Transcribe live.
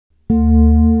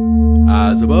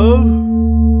As above,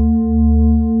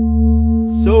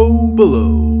 so below.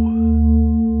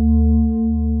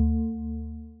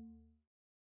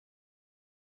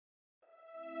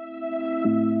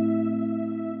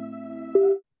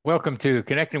 Welcome to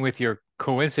Connecting with Your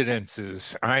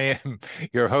Coincidences. I am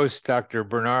your host, Dr.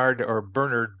 Bernard or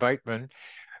Bernard Beitman,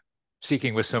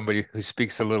 speaking with somebody who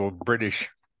speaks a little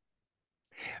British.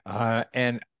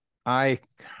 And I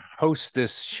host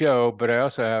this show, but I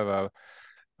also have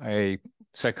a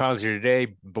Psychology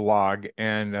Today blog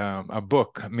and a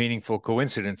book, Meaningful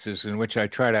Coincidences, in which I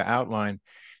try to outline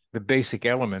the basic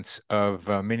elements of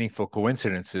meaningful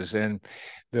coincidences. And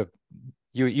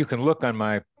you can look on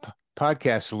my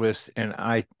podcast list, and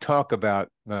I talk about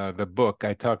the book.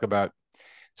 I talk about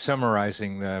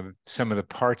summarizing some of the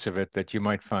parts of it that you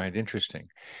might find interesting.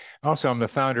 Also, I'm the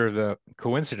founder of the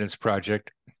Coincidence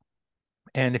Project.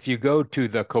 And if you go to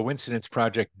the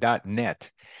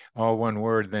coincidenceproject.net, all one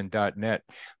word, then .net,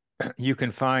 you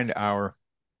can find our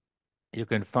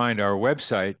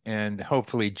website and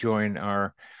hopefully join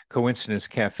our coincidence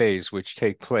cafes, which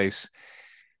take place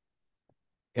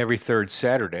every third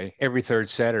Saturday,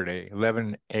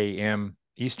 11 a.m.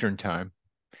 Eastern time.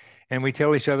 And we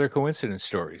tell each other coincidence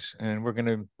stories. And we're going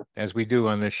to, as we do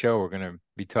on this show, we're going to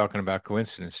be talking about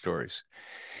coincidence stories.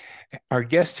 Our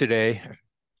guest today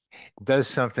does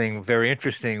something very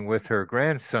interesting with her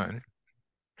grandson,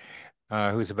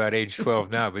 who's about age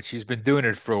 12 now, but she's been doing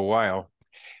it for a while.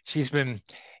 She's been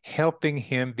helping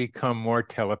him become more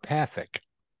telepathic.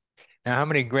 Now, how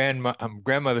many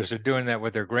grandmothers are doing that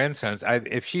with their grandsons?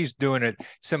 If she's doing it,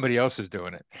 somebody else is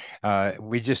doing it.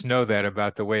 We just know that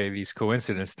about the way these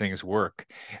coincidence things work.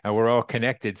 We're all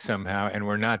connected somehow, and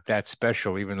we're not that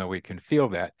special, even though we can feel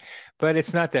that. But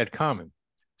it's not that common.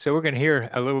 So we're going to hear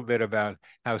a little bit about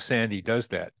how Sandie does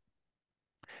that.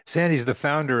 Sandie's the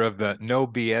founder of the No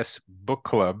BS Book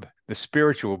Club, the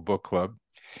spiritual book club,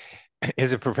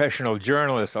 is a professional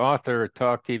journalist, author,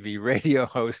 talk TV, radio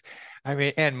host,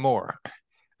 and more.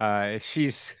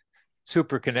 She's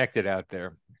super connected out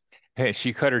there. Hey,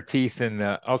 she cut her teeth in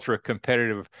the ultra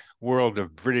competitive world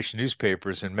of British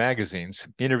newspapers and magazines,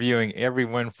 interviewing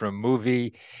everyone from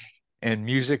movie and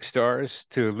music stars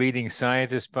to leading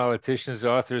scientists, politicians,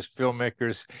 authors,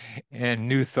 filmmakers, and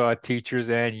new thought teachers,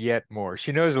 and yet more.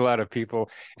 She knows a lot of people,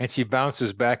 and she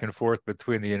bounces back and forth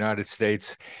between the United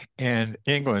States and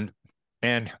England.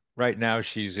 And right now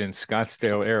she's in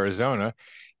Scottsdale, Arizona.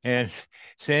 And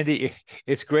Sandie,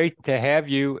 it's great to have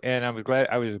you. And I was glad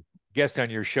I was a guest on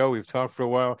your show. We've talked for a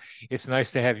while. It's nice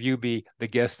to have you be the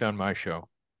guest on my show.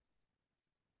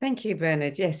 Thank you,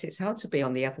 Bernard. Yes, it's hard to be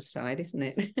on the other side, isn't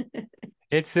it?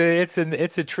 It's a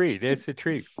treat. It's a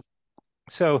treat.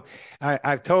 So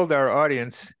I've told our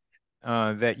audience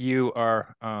that you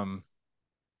are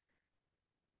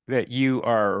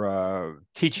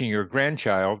teaching your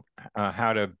grandchild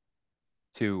how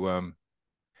to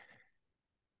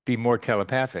be more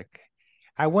telepathic.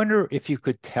 I wonder if you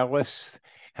could tell us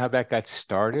how that got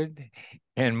started,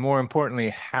 and more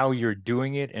importantly, how you're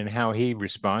doing it and how he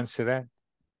responds to that.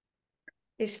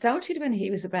 It started when he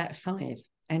was about 5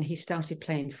 and he started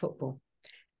playing football.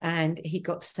 And he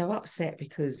got so upset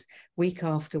because week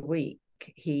after week,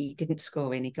 he didn't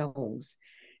score any goals.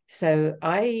 So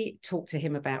I talked to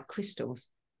him about crystals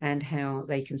and how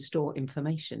they can store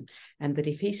information. And that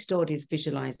if he stored his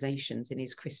visualizations in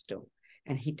his crystal,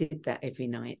 and he did that every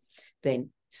night, then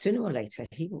sooner or later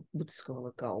he would score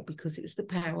a goal, because it was the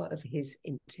power of his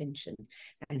intention.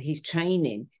 And he's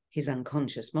training his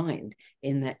unconscious mind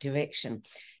in that direction.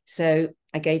 So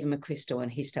I gave him a crystal and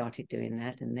he started doing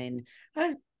that. And then,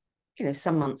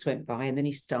 some months went by and then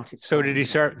he started. So did he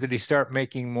start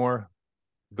making more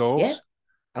goals? Yeah.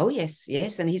 Oh, yes.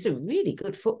 And he's a really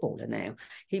good footballer now.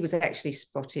 He was actually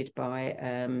spotted by,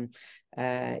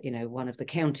 one of the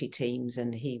county teams,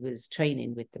 and he was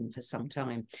training with them for some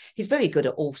time. He's very good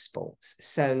at all sports.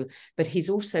 But he's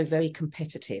also very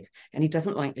competitive and he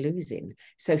doesn't like losing.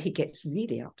 So he gets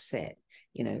really upset,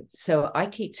 So I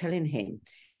keep telling him,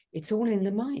 it's all in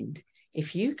the mind.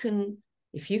 If you can,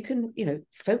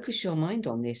 focus your mind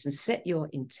on this and set your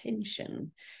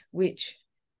intention, which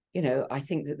I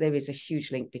think that there is a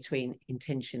huge link between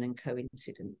intention and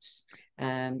coincidence,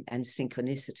 and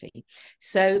synchronicity.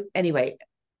 So anyway,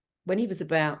 when he was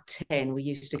about 10, we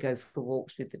used to go for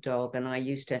walks with the dog, and I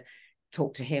used to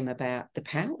talk to him about the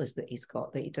powers that he's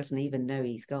got that he doesn't even know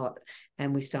he's got.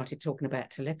 And we started talking about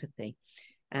telepathy.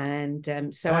 And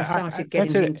so I started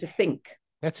getting him to think.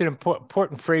 That's an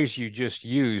important phrase you just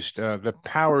used, the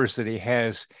powers that he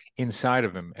has inside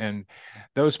of him. And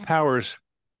those powers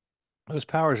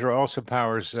are also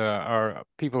powers our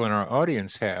people in our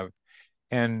audience have.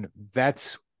 And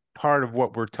that's part of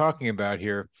what we're talking about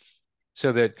here,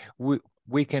 so that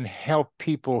we can help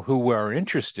people who are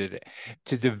interested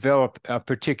to develop a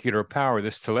particular power,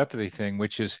 this telepathy thing,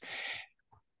 which is,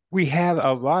 we have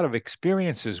a lot of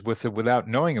experiences with it without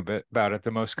knowing a bit about it.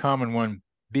 The most common one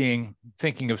being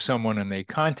thinking of someone and they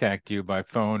contact you by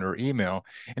phone or email.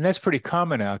 And that's pretty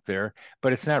common out there,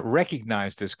 but it's not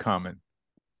recognized as common.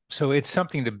 So it's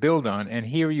something to build on. And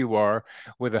here you are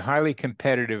with a highly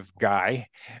competitive guy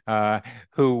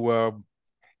who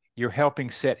you're helping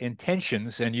set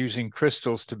intentions and using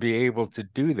crystals to be able to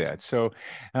do that. So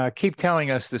keep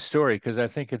telling us the story, because I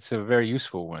think it's a very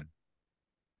useful one.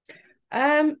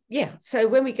 Yeah. So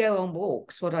when we go on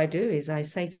walks, what I do is I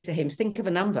say to him, think of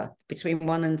a number between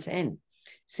 1 and 10,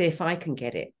 see if I can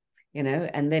get it,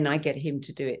 and then I get him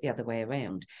to do it the other way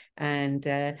around. And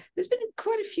there's been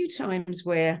quite a few times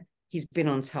where he's been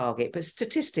on target, but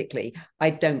statistically, I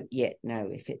don't yet know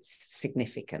if it's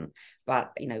significant.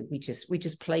 But we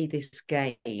just play this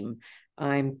game.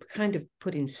 I'm kind of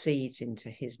putting seeds into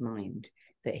his mind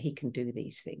that he can do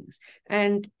these things,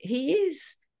 and he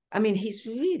is. I mean, he's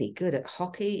really good at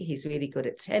hockey. He's really good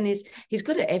at tennis. He's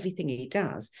good at everything he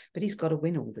does, but he's got to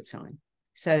win all the time.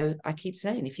 So I keep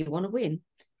saying, if you want to win,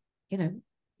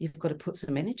 you've got to put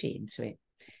some energy into it.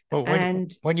 Well,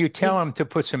 when you tell him to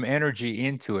put some energy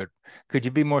into it, could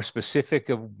you be more specific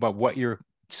about what you're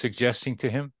suggesting to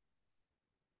him?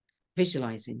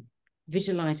 Visualizing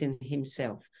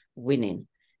himself winning,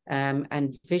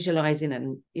 and visualizing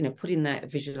and, putting that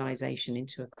visualization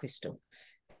into a crystal.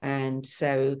 And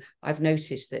so I've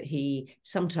noticed that he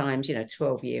sometimes,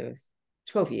 12 years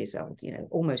old,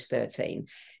 almost 13,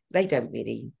 they don't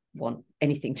really want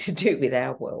anything to do with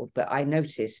our world. But I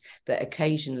notice that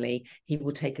occasionally he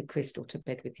will take a crystal to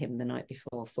bed with him the night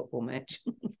before a football match.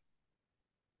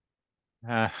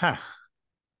 Uh-huh.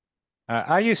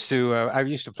 I used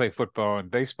to play football and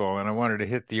baseball, and I wanted to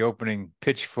hit the opening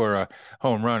pitch for a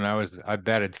home run. I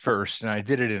batted first, and I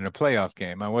did it in a playoff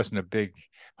game. I wasn't a big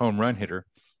home run hitter,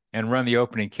 and run the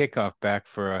opening kickoff back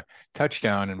for a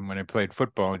touchdown. And when I played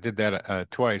football, I did that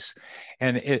twice,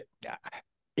 and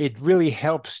it really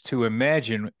helps to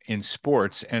imagine in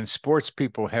sports, and sports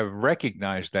people have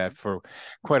recognized that for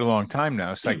quite a long time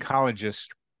now. Psychologists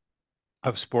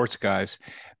of sports guys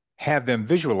have them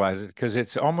visualize it, because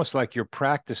it's almost like you're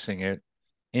practicing it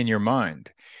in your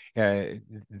mind.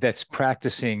 That's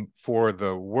practicing for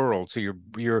the world. So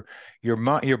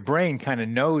your brain kind of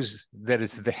knows that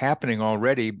it's happening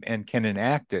already and can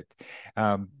enact it.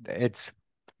 It's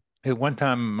At one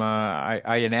time,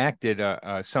 I enacted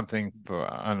something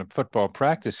on a football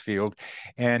practice field,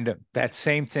 and that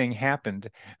same thing happened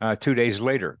 2 days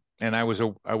later, and I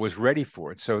was ready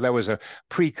for it. So that was a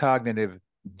precognitive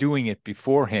doing it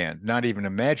beforehand, not even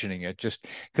imagining it, just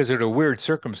because of a weird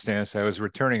circumstance. I was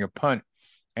returning a punt,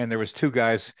 and there was two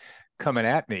guys coming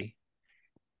at me,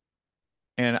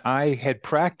 and I had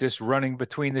practiced running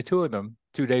between the two of them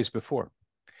 2 days before.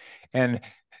 And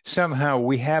somehow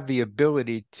we have the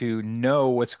ability to know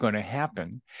what's going to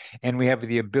happen, and we have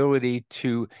the ability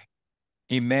to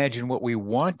imagine what we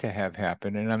want to have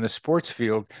happen. And on the sports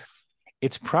field,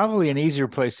 it's probably an easier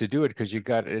place to do it, because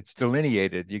it's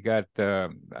delineated. You got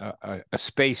a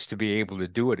space to be able to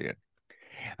do it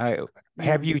in.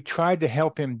 Have you tried to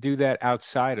help him do that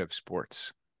outside of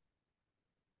sports?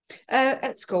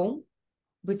 At school,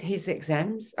 with his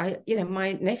exams,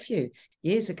 my nephew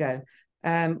years ago,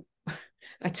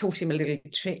 I taught him a little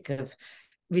trick of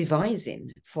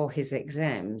revising for his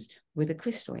exams with a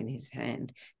crystal in his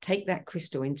hand. Take that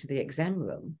crystal into the exam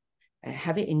room,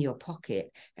 have it in your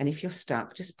pocket, and if you're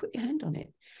stuck, just put your hand on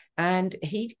it. And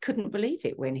he couldn't believe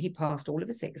it when he passed all of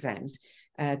his exams,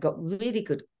 got really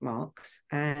good marks,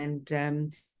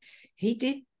 and he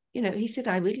did. He said,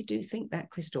 I really do think that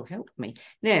crystal helped me.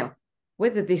 Now,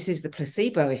 whether this is the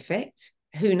placebo effect,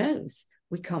 who knows?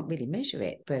 We can't really measure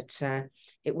it, but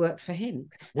it worked for him.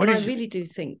 And I really do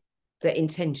think that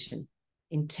intention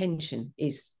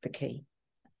is the key.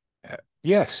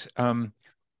 Yes.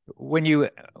 When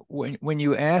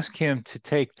you ask him to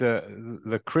take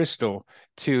the crystal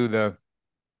to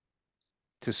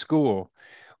school,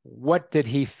 what did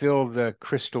he fill the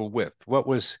crystal with? What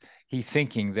was he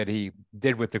thinking that he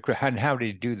did with the crystal, and how did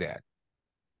he do that?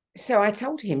 So I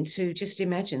told him to just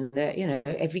imagine that,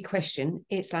 every question,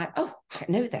 it's like, oh, I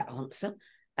know that answer,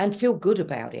 and feel good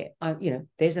about it.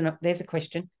 There's a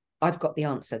question, I've got the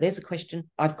answer. There's a question,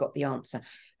 I've got the answer.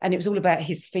 And it was all about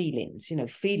his feelings,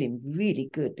 feeling really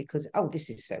good because, oh, this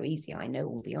is so easy. I know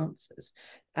all the answers.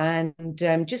 And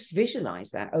just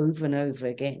visualize that over and over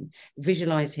again.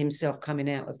 Visualize himself coming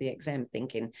out of the exam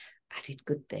thinking, I did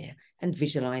good there, and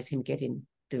visualize him getting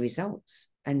the results.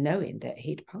 and knowing that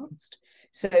he'd passed.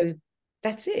 So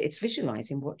that's it. It's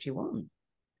visualizing what you want.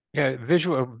 Yeah,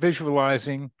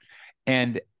 visualizing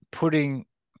and putting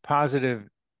positive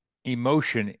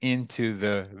emotion into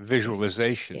the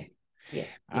visualization. Yes.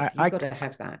 Yeah. You've got to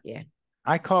have that. Yeah.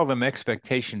 I call them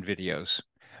expectation videos.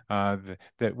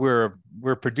 That we're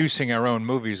producing our own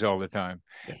movies all the time,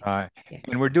 and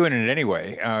we're doing it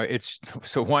anyway. It's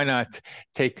so why not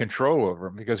take control over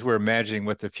them, because we're imagining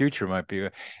what the future might be.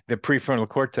 The prefrontal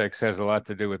cortex has a lot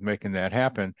to do with making that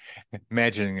happen,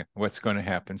 imagining what's going to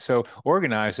happen. So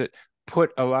organize it,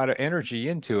 put a lot of energy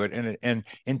into it, and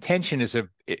intention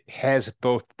it has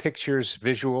both pictures,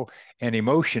 visual, and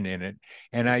emotion in it.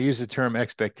 And I use the term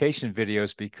expectation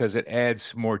videos because it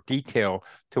adds more detail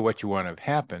to what you want to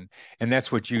happen, and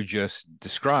that's what you just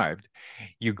described.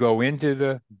 You go into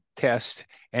the test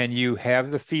and you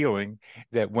have the feeling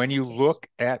that when you look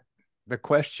at the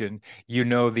question, you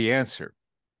know the answer.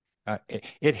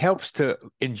 It helps to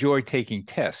enjoy taking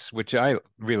tests, which I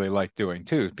really like doing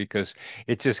too, because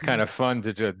it's just kind of fun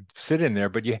to sit in there,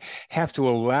 but you have to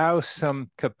allow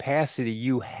some capacity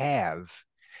you have,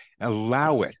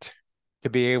 allow it to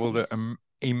be able to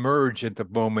emerge at the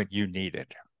moment you need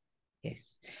it.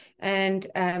 Yes. And,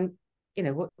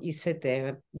 what you said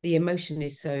there, the emotion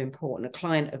is so important. A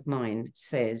client of mine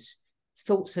says,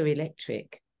 thoughts are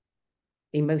electric,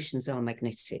 emotions are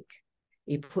magnetic.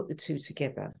 You put the two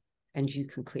together and you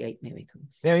can create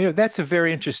miracles. Now, that's a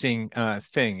very interesting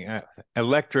thing,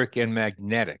 electric and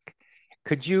magnetic.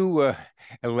 Could you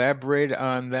elaborate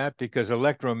on that? Because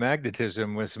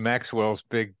electromagnetism was Maxwell's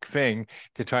big thing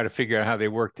to try to figure out how they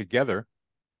work together.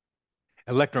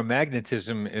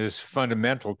 Electromagnetism is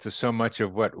fundamental to so much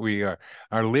of what we are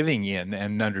living in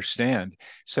and understand.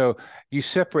 So you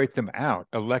separate them out,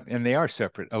 and they are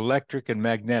separate, electric and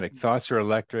magnetic. Thoughts are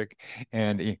electric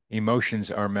and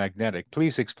emotions are magnetic.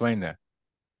 Please explain that.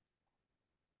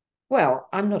 Well,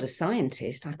 I'm not a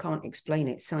scientist. I can't explain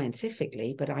it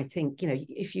scientifically, but I think,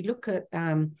 if you look at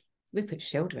Rupert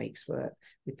Sheldrake's work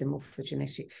with the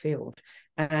morphogenetic field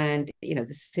and,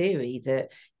 the theory that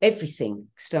everything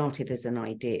started as an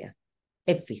idea,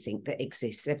 everything that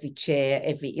exists, every chair,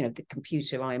 the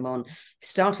computer I'm on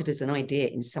started as an idea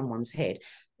in someone's head.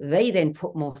 They then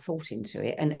put more thought into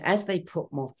it. And as they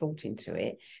put more thought into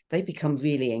it, they become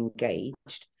really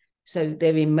engaged. So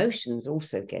their emotions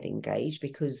also get engaged,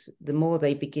 because the more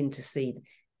they begin to see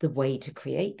the way to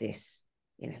create this,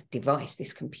 device,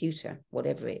 this computer,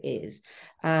 whatever it is,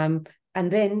 and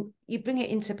then you bring it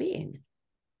into being.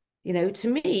 To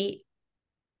me,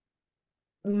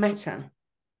 matter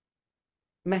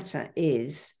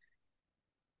is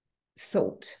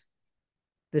thought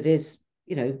that is,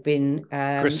 been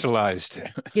crystallized.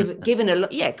 given a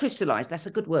lot. Yeah, crystallized. That's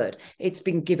a good word. It's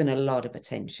been given a lot of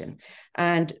attention.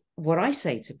 And what I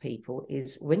say to people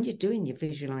is, when you're doing your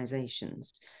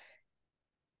visualizations,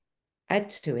 add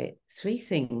to it 3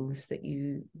 things that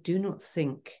you do not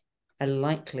think are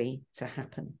likely to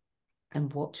happen,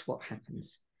 and watch what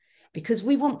happens. Because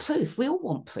we want proof. We all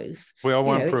want proof. We all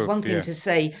want proof. It's one thing to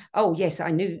say, oh, yes,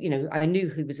 I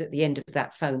knew who was at the end of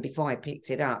that phone before I picked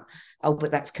it up. Oh,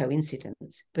 but that's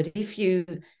coincidence. But if you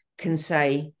can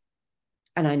say,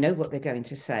 and I know what they're going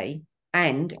to say,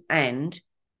 and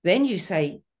then you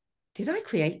say, did I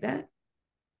create that?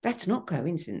 That's not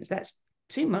coincidence. That's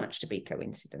too much to be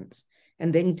coincidence.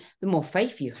 And then the more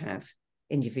faith you have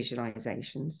in your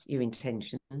visualizations, your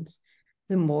intentions,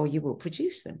 the more you will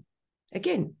produce them.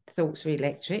 Again, thoughts are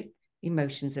electric,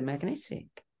 emotions are magnetic.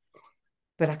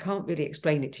 But I can't really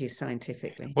explain it to you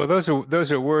scientifically. Well, those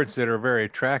are words that are very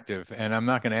attractive, and I'm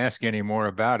not going to ask you any more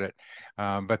about it.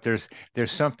 But there's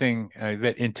something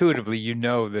that intuitively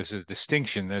there's a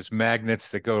distinction. There's magnets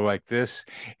that go like this,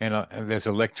 and there's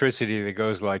electricity that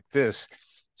goes like this.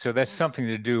 So that's something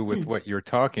to do with what you're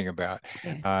talking about.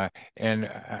 Yeah. And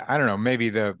I don't know, maybe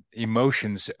the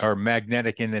emotions are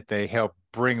magnetic in that they help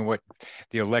bring what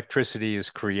the electricity is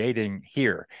creating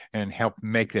here and help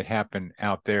make it happen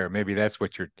out there. Maybe that's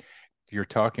what you're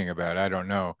talking about. I don't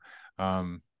know.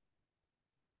 But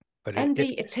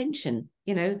the attention,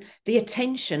 the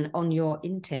attention on your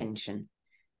intention,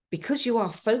 because you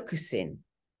are focusing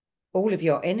all of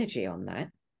your energy on that.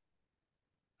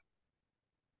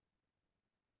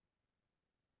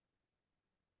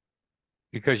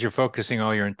 Because you're focusing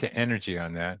all your energy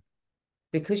on that.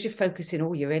 Because you're focusing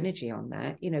all your energy on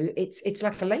that, it's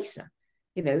like a laser.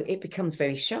 It becomes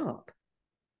very sharp.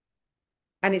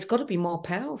 And it's got to be more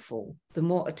powerful the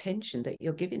more attention that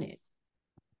you're giving it.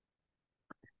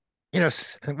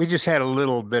 We just had a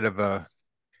little bit of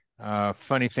a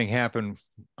funny thing happen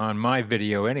on my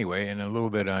video anyway, and a little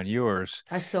bit on yours.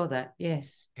 I saw that,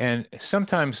 yes. And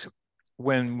sometimes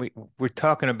when we're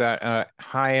talking about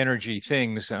high energy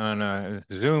things on a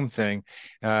Zoom thing,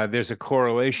 there's a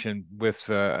correlation with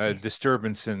a Yes.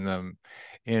 disturbance in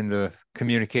the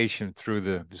communication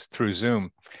through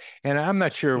Zoom. And I'm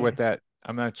not sure what that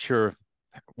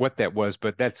was,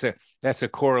 but that's a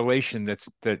correlation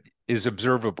that is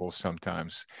observable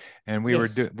sometimes. And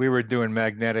Yes. we were doing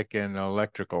magnetic and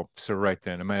electrical, so right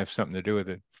then it might have something to do with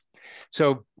it.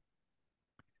 So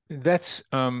that's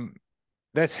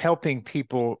that's helping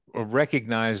people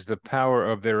recognize the power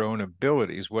of their own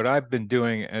abilities. What I've been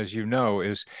doing, as you know,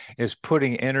 is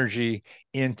putting energy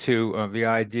into the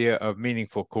idea of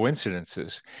meaningful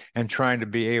coincidences and trying to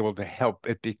be able to help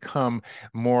it become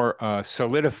more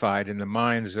solidified in the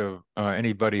minds of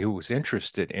anybody who was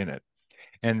interested in it.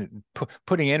 And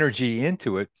putting energy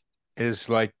into it is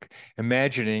like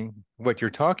imagining what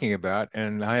you're talking about.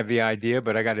 And I have the idea,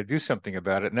 but I got to do something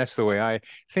about it. And that's the way I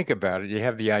think about it. You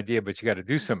have the idea, but you got to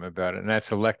do something about it. And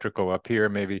that's electrical up here,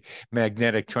 maybe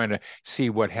magnetic, trying to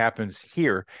see what happens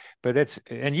here. But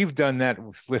and you've done that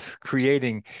with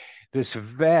creating this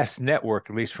vast network,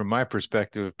 at least from my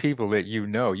perspective, of people that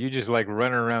you just like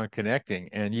running around connecting,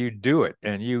 and you do it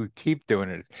and you keep doing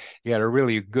it. You got a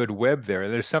really good web there.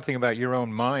 There's something about your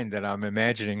own mind that I'm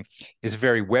imagining is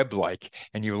very web-like,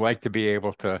 and you like to be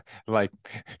able to like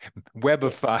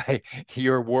webify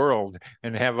your world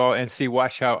and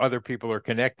watch how other people are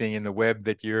connecting in the web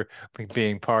that you're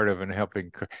being part of and helping.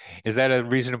 Is that a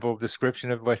reasonable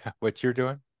description of what you're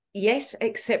doing? Yes,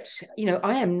 except,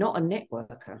 I am not a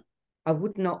networker. I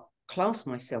would not class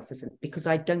myself as because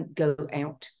I don't go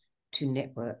out to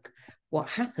network. What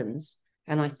happens,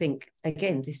 and I think,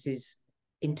 again, this is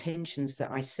intentions that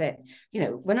I set,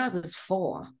 when I was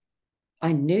 4,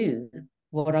 I knew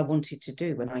what I wanted to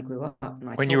do when I grew up. And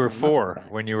I When told you were my mother 4,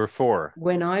 that. when you were 4.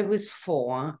 When I was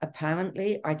 4,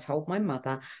 apparently, I told my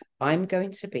mother, I'm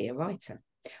going to be a writer.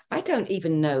 I don't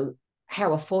even know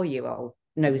how a 4-year-old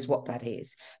knows what that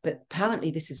is, but apparently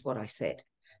this is what I said.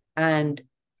 And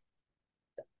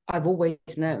I've always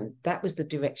known that was the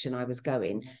direction I was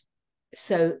going.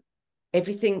 So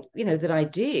everything, that I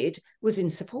did was in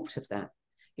support of that.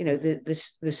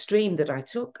 The stream that I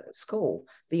took at school,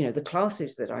 the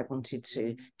classes that I wanted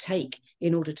to take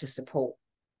in order to support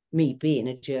me being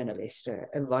a journalist,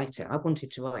 a writer. I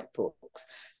wanted to write books.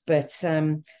 But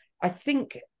I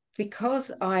think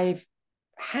because I've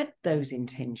had those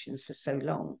intentions for so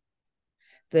long,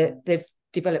 that they've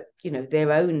developed,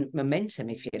 their own momentum,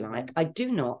 if you like. I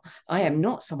am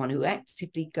not someone who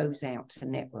actively goes out to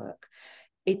network.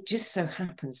 It just so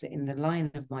happens that in the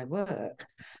line of my work,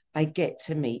 I get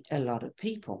to meet a lot of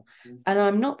people. And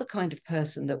I'm not the kind of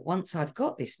person that once I've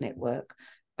got this network,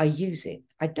 I use it.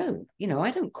 I don't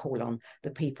call on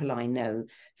the people I know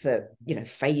for,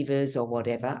 favors or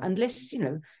whatever, unless,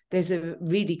 there's a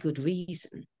really good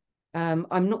reason.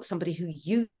 I'm not somebody who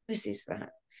uses that.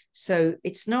 So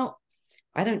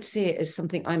I don't see it as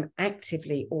something I'm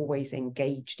actively always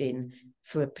engaged in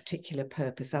for a particular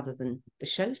purpose other than the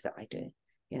shows that I do.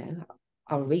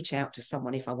 I'll reach out to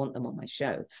someone if I want them on my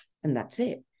show, and that's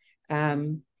it.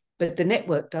 But the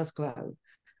network does grow.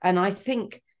 And I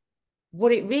think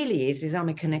what it really is I'm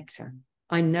a connector.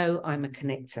 I know I'm a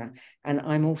connector, and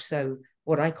I'm also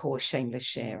what I call a shameless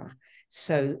sharer.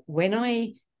 So when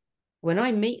I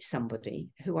meet somebody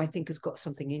who I think has got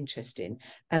something interesting,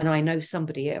 and I know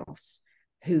somebody else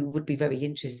who would be very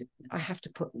interested, I have to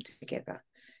put them together.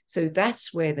 So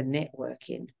that's where the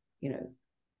networking,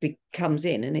 comes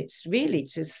in, and it's really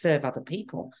to serve other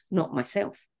people, not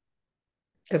myself,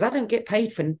 because I don't get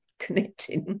paid for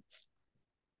connecting.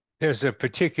 There's a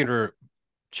particular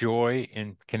joy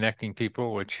in connecting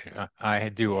people, which I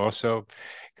do also,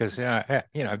 because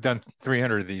I've done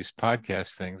 300 of these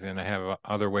podcast things, and I have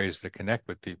other ways to connect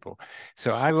with people.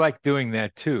 So I like doing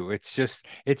that too.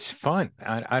 It's fun.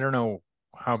 I don't know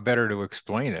how better to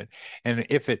explain it. And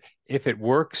if it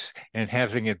works and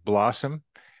having it blossom,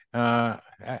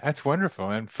 that's wonderful.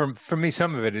 And for me,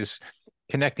 some of it is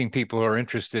connecting people who are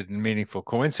interested in meaningful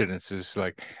coincidences,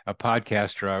 like a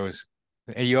podcaster.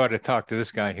 You ought to talk to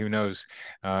this guy who knows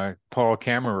Paul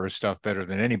Kammerer's stuff better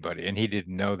than anybody, and he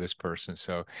didn't know this person.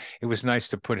 So it was nice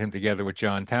to put him together with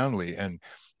John Townley, and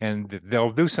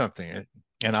they'll do something.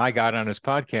 And I got on his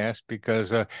podcast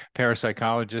because a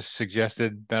parapsychologist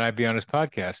suggested that I be on his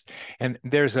podcast. And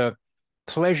there's a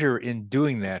pleasure in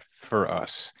doing that for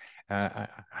us.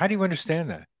 How do you understand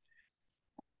that?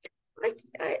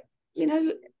 I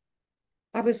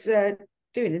I was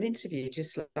doing an interview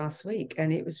just last week,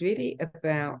 and it was really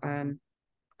about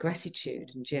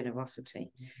gratitude and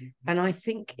generosity. And I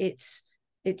think it's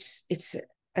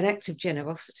an act of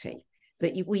generosity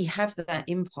that we have that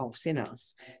impulse in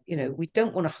us. You know, we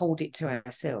don't want to hold it to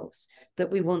ourselves, that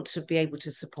we want to be able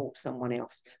to support someone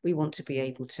else. We want to be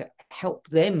able to help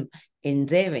them in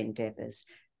their endeavors.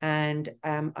 And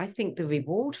I think the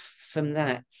reward from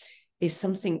that is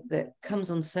something that comes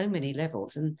on so many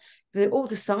levels. And all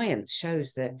the science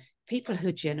shows that people who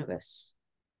are generous,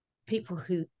 people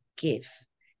who give,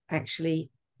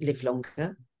 actually live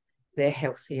longer, they're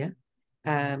healthier,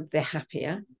 they're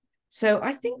happier. So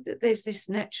I think that there's this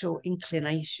natural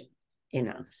inclination in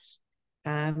us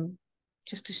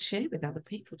just to share with other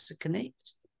people, to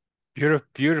connect.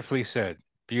 Beautifully said.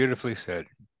 Beautifully said.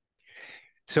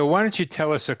 So why don't you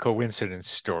tell us a coincidence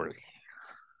story?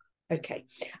 Okay,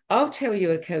 I'll tell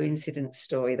you a coincidence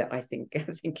story that I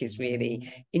think is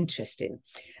really interesting.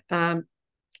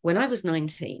 When I was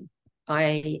 19,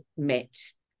 I met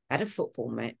at a football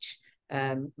match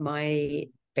my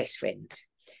best friend.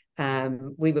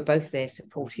 We were both there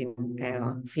supporting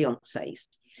our fiancés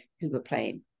who were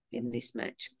playing in this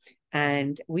match.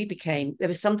 And there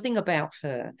was something about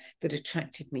her that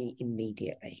attracted me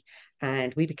immediately.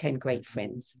 And we became great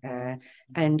friends.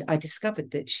 And I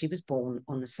discovered that she was born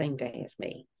on the same day as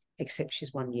me, except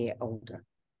she's 1 year older.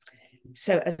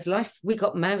 So we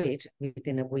got married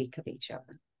within a week of each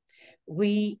other.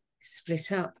 We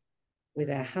split up with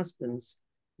our husbands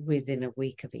within a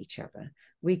week of each other.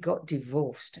 We got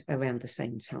divorced around the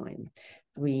same time.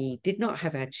 We did not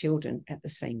have our children at the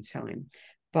same time,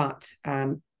 but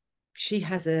she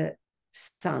has a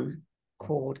son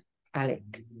called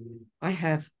Alec. I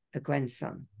have a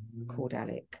grandson called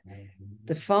Alec.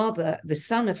 The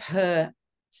son of her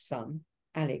son,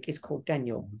 Alec, is called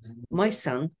Daniel. My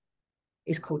son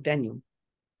is called Daniel.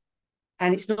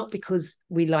 And it's not because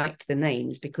we liked the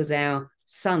names, because our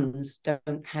sons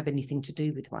don't have anything to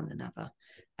do with one another.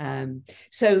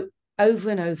 So over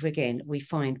and over again, we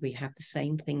find we have the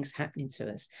same things happening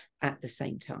to us at the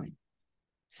same time.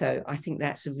 So I think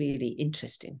that's a really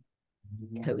interesting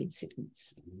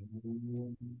coincidence.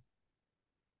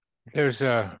 There's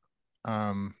a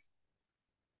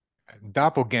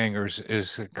doppelgangers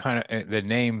is kind of the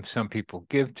name some people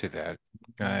give to that.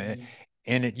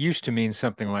 And it used to mean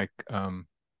something like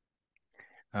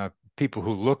people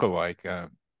who look alike.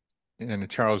 In the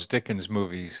Charles Dickens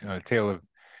movies, Tale of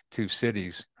Two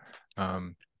Cities,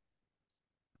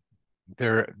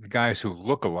 they're guys who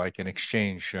look alike and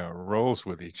exchange roles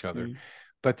with each other.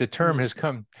 But the term has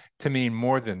come to mean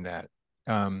more than that.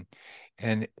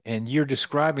 And you're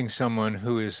describing someone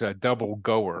who is a double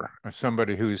goer,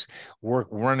 somebody who's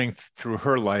running through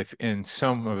her life in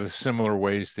some of the similar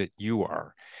ways that you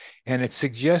are. And it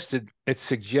suggests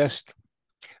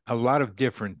a lot of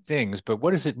different things, but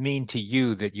what does it mean to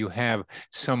you that you have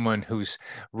someone who's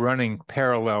running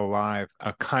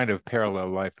a kind of parallel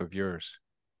life of yours?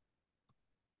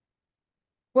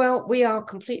 Well, we are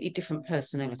completely different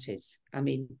personalities. I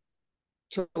mean,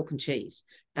 chalk and cheese.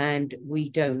 And we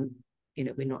don't,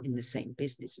 we're not in the same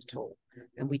business at all.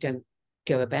 And we don't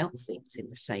go about things in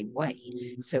the same way.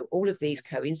 So all of these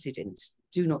coincidences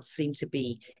do not seem to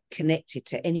be connected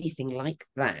to anything like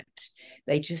that.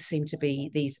 They just seem to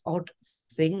be these odd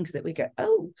things that we go,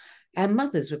 oh, our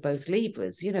mothers were both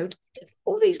Libras,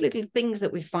 all these little things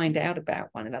that we find out about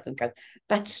one another and go,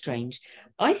 that's strange.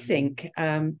 I think,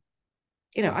 I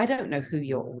don't know who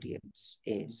your audience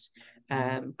is.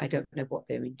 I don't know what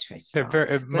their interests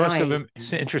are. Most of them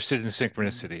interested in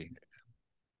synchronicity.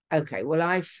 Okay, well,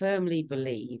 I firmly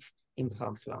believe in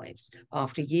past lives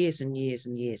after years and years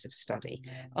and years of study.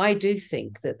 I do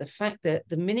think that the fact that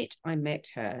the minute I met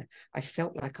her, I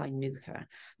felt like I knew her.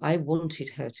 I wanted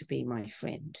her to be my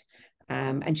friend.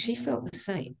 And she felt the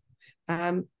same.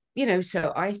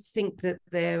 So I think that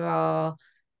there are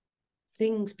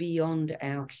things beyond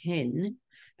our ken.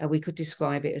 We could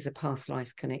describe it as a past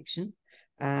life connection.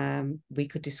 We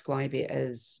could describe it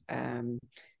as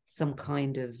some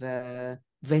kind of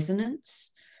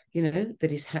resonance, that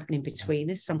is happening between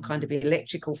us, some kind of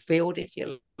electrical field, if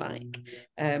you like,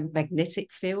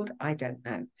 magnetic field. I don't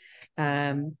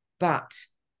know. But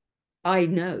I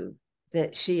know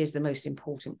that she is the most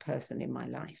important person in my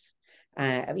life.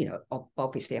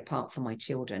 Obviously apart from my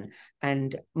children,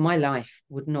 and my life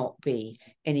would not be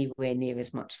anywhere near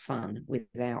as much fun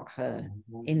without her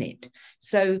in it.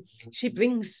 So she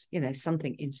brings,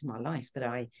 something into my life that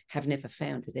I have never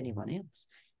found with anyone else.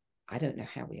 I don't know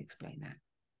how we explain that.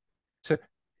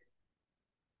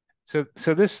 So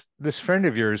this friend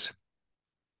of yours,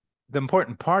 the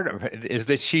important part of it is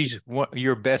that she's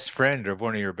your best friend or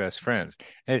one of your best friends.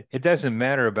 It doesn't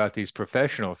matter about these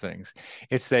professional things.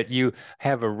 It's that you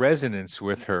have a resonance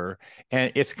with her,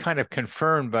 and it's kind of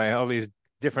confirmed by all these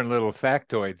different little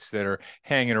factoids that are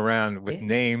hanging around with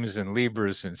names and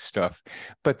Libras and stuff.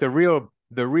 But the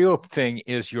real thing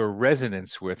is your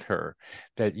resonance with her,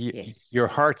 that your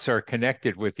hearts are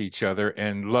connected with each other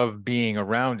and love being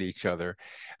around each other,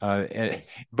 and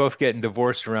both getting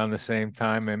divorced around the same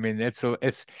time. I mean, it's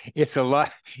a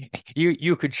lot.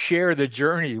 You could share the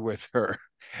journey with her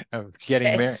of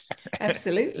getting married.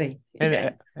 Absolutely.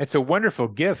 And it's a wonderful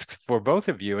gift for both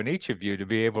of you and each of you to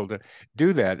be able to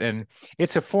do that. And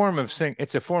it's a form of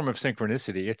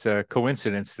synchronicity. It's a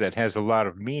coincidence that has a lot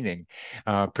of meaning,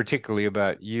 particularly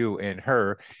about you and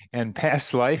her and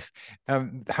past life.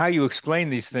 How you explain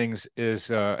these things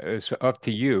is up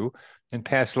to you. And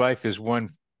past life is one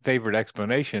favorite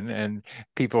explanation, and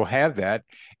people have that,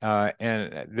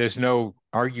 and there's no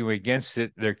arguing against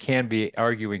it. There can be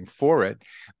arguing for it,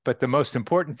 but the most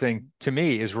important thing to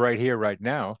me is right here, right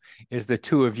now, is the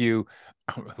two of you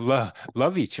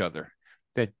love each other.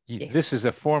 That this is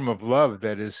a form of love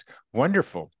that is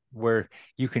wonderful, where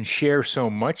you can share so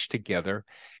much together,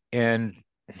 and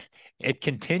it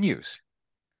continues.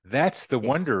 That's the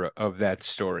wonder of that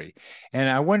story. And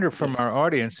I wonder from our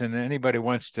audience, and anybody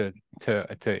wants to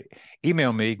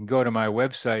email me, you can go to my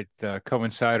website,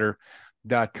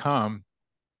 coincider.com,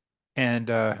 and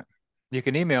you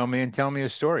can email me and tell me a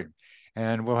story.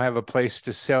 And we'll have a place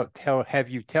to have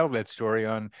you tell that story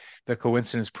on the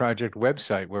Coincidence Project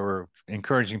website, where we're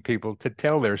encouraging people to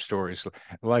tell their stories,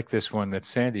 like this one that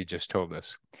Sandie just told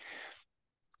us.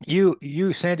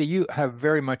 Sandie, you have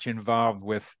very much involved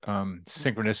with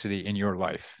synchronicity in your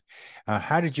life.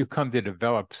 How did you come to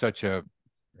develop such a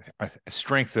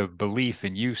strength of belief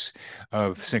and use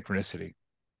of synchronicity?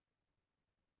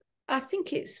 I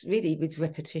think it's really with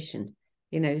repetition.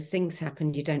 Things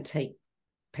happen, you don't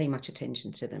pay much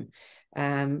attention to them.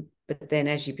 But then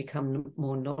as you become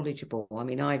more knowledgeable, I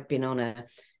mean, I've been on a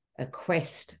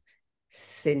quest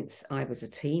since I was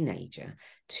a teenager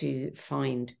to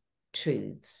find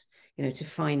truths, to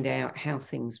find out how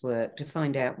things work, to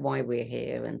find out why we're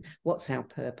here and what's our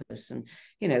purpose, and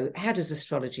how does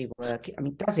astrology work? I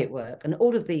mean, does it work? And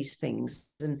all of these things.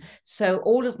 And so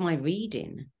all of my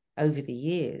reading over the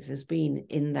years has been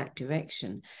in that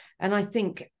direction. And I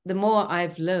think the more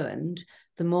I've learned,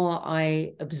 the more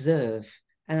I observe,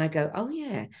 and I go, oh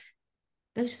yeah,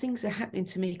 those things are happening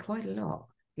to me quite a lot,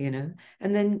 and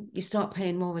then you start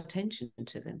paying more attention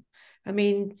to them. I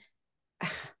mean,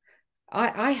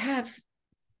 I have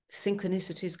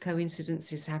synchronicities,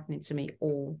 coincidences happening to me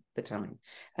all the time.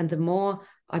 And the more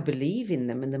I believe in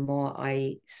them and the more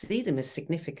I see them as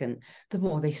significant, the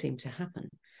more they seem to happen.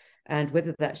 And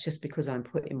whether that's just because I'm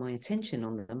putting my attention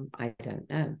on them, I don't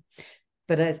know.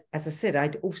 But as I said, I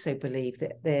also believe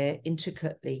that they're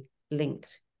intricately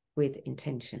linked with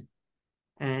intention.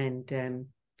 And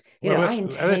I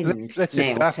intend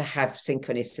now to have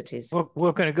synchronicities. Well,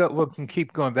 we're going to go. We can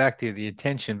keep going back to the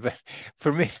intention, but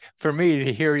for me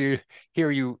to hear you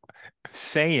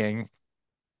saying,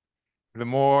 "The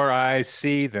more I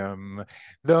see them,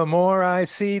 the more I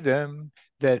see them."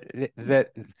 That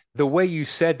the way you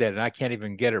said that, and I can't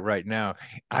even get it right now.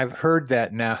 I've heard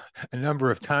that now a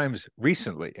number of times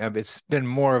recently. It's been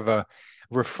more of a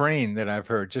refrain that I've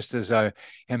heard, just as I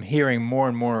am hearing more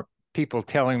and more people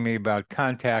telling me about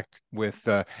contact with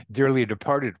dearly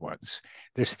departed ones.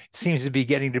 There seems to be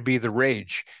getting to be the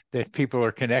rage that people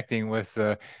are connecting with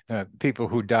people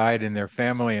who died in their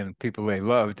family and people they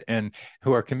loved, and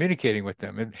who are communicating with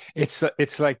them. And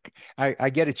it's like I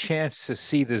get a chance to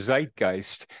see the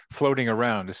zeitgeist floating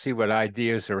around, to see what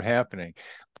ideas are happening.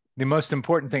 The most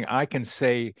important thing I can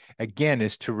say again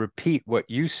is to repeat what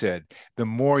you said. The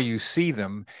more you see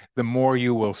them, the more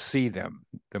you will see them.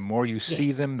 The more you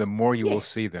see them, the more you will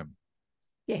see them.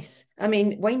 Yes. I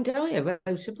mean, Wayne Dyer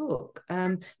wrote a book.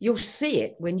 You'll see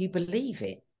it when you believe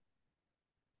it.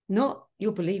 Not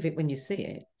you'll believe it when you see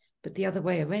it, but the other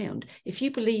way around. If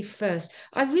you believe first,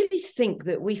 I really think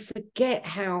that we forget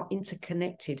how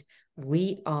interconnected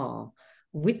we are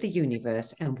with the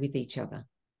universe and with each other.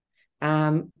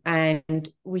 And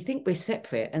we think we're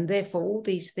separate, and therefore all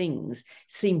these things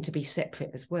seem to be separate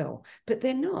as well, but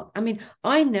they're not. I mean,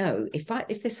 I know if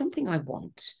there's something I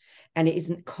want and it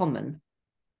isn't common,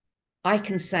 I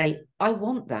can say, I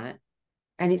want that,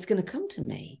 and it's going to come to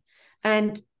me.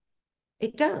 And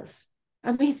it does.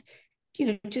 I mean,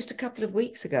 just a couple of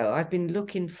weeks ago, I've been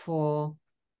looking for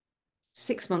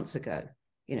 6 months ago,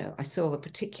 I saw a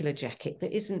particular jacket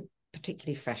that isn't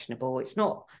particularly fashionable. It's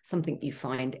not something you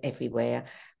find everywhere.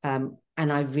 And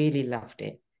I really loved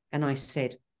it. And I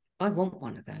said, I want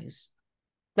one of those.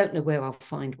 Don't know where I'll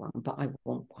find one, but I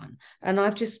want one. And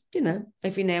I've just,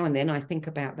 every now and then I think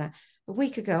about that. A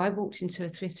week ago, I walked into a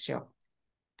thrift shop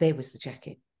there was the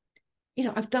jacket. You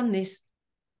know, I've done this,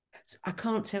 I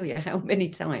can't tell you how many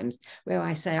times, where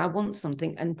I say I want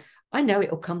something and I know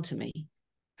it'll come to me.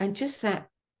 And just that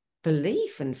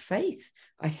belief and faith,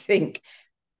 I think,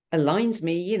 aligns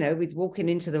me, you know, with walking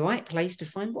into the right place to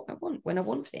find what I want when I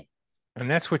want it. And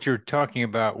that's what you're talking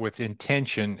about with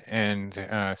intention and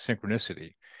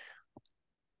synchronicity.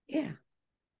 Yeah.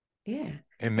 Yeah.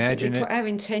 Imagine We it. put our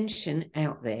intention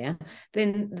out there,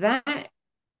 then that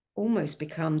almost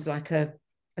becomes like a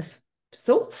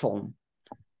thought form,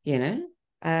 you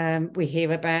know. We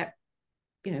hear about,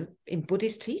 you know, in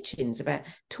Buddhist teachings about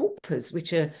tulpas,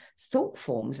 which are thought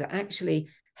forms that actually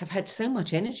have had so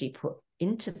much energy put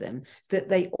into them that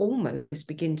they almost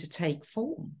begin to take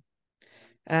form.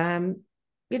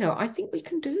 You know, I think we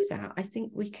can do that. I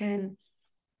think we can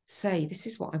say, this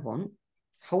is what I want,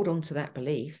 hold on to that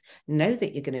belief, know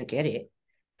that you're going to get it,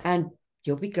 and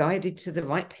you'll be guided to the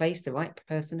right place, the right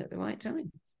person at the right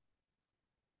time,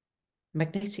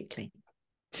 magnetically.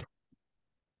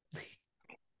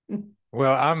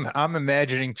 Well, I'm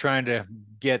imagining trying to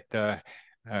get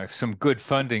some good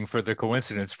funding for the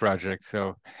Coincidence Project.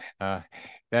 So uh,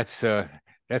 that's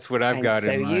what I've And got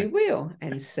so in mind. you will,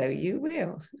 and so you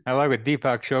will. I like what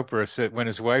Deepak Chopra said when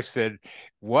his wife said,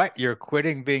 "What? You're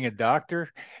quitting being a doctor?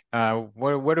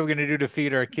 What are we going to do to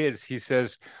feed our kids?" He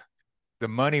says, "The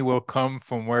money will come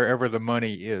from wherever the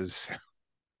money is."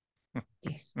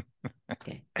 Yes.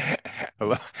 Yeah.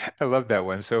 I love that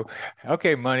one. So,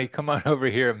 okay, money, come on over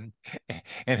here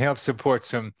and help support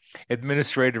some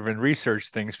administrative and research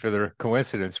things for the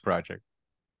Coincidence Project.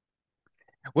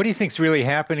 What do you think's really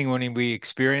happening when we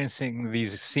experiencing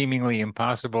these seemingly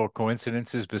impossible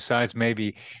coincidences besides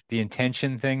maybe the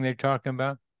intention thing they're talking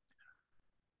about?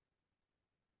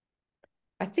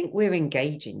 I think we're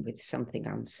engaging with something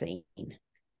unseen.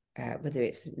 Whether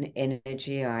it's an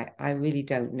energy, I really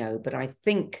don't know. But I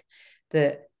think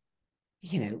that,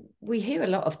 you know, we hear a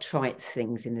lot of trite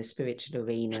things in the spiritual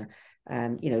arena,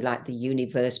 you know, like the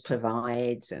universe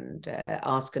provides and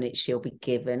ask and it shall be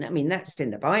given. I mean, that's in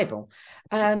the Bible.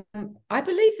 I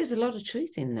believe there's a lot of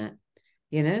truth in that.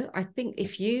 You know, I think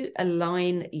if you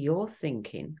align your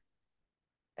thinking,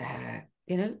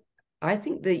 you know, I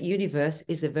think the universe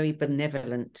is a very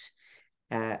benevolent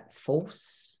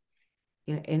force,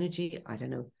 you know, energy. I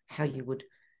don't know how you would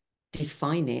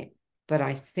define it, but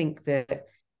I think that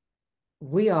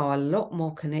we are a lot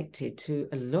more connected to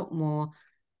a lot more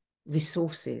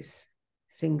resources,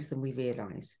 things than we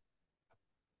realize.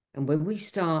 And when we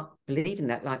start believing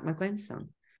that, like my grandson,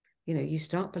 you know, you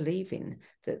start believing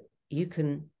that you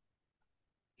can,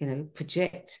 you know,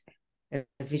 project a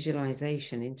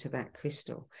visualization into that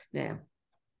crystal. Now,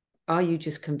 are you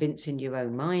just convincing your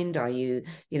own mind? Are you,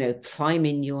 you know,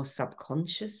 priming your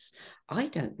subconscious? I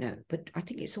don't know, but I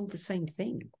think it's all the same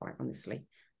thing, quite honestly.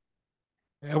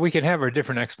 We can have our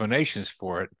different explanations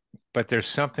for it, but there's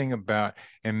something about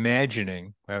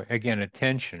imagining, again,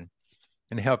 attention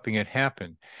and helping it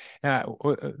happen. How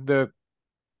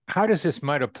does this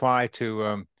might apply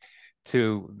to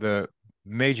the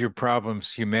major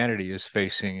problems humanity is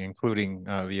facing, including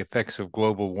the effects of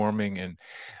global warming and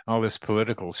all this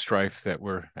political strife that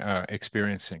we're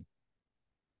experiencing?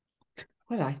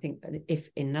 Well, I think if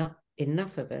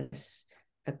enough of us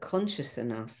are conscious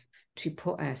enough to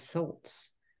put our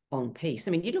thoughts on peace.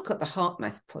 I mean, you look at the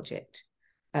HeartMath project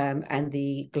and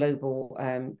the Global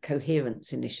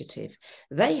Coherence Initiative.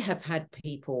 They have had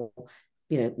people,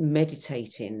 you know,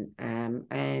 meditating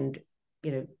and,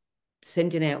 you know,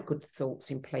 sending out good thoughts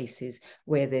in places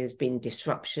where there's been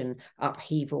disruption,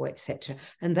 upheaval, etc.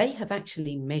 And they have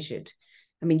actually measured.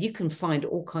 I mean, you can find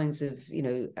all kinds of, you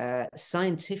know,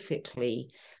 scientifically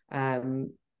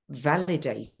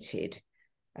validated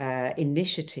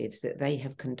initiatives that they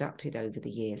have conducted over the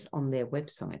years on their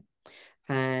website.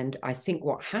 And I think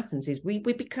what happens is we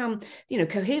become, you know,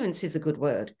 coherence is a good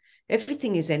word.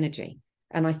 Everything is energy.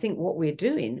 And I think what we're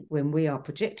doing when we are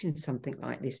projecting something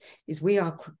like this is we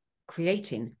are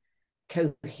creating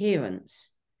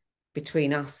coherence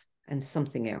between us and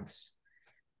something else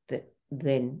that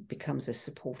then becomes a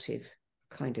supportive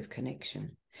kind of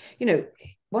connection. You know,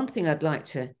 one thing I'd like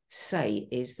to say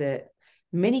is that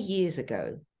many years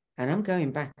ago, and I'm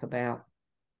going back about,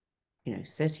 you know,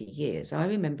 30 years, I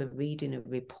remember reading a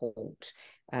report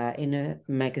in a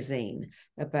magazine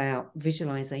about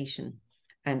visualization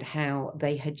and how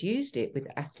they had used it with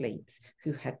athletes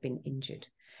who had been injured.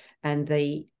 And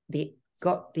they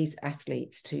got these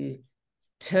athletes to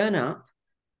turn up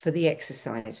for the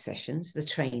exercise sessions, the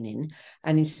training,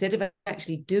 and instead of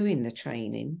actually doing the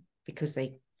training because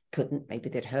they couldn't, maybe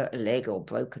they'd hurt a leg or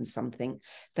broken something,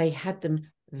 they had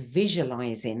them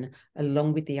visualizing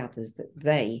along with the others that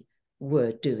they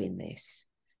were doing this.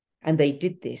 And they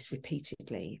did this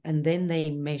repeatedly. And then they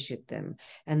measured them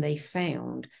and they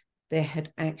found there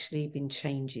had actually been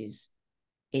changes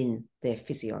in their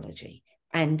physiology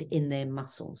and in their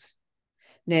muscles.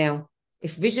 Now,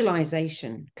 if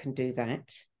visualization can do that,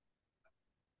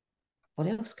 what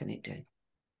else can it do?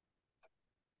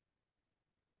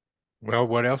 Well,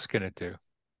 what else can it do?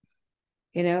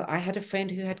 You know, I had a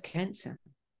friend who had cancer,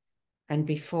 and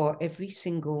before every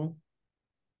single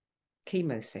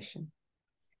chemo session,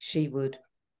 she would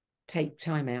take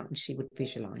time out and she would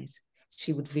visualize.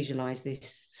 She would visualize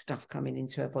this stuff coming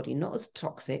into her body, not as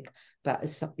toxic, but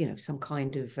as some, you know, some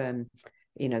kind of,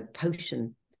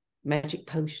 potion, magic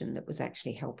potion that was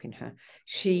actually helping her.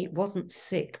 She wasn't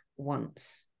sick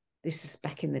once. This is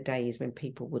back in the days when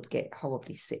people would get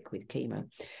horribly sick with chemo,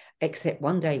 except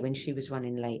one day when she was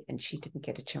running late and she didn't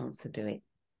get a chance to do it.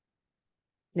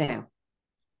 Now,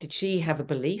 did she have a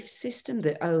belief system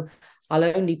that, oh, I'll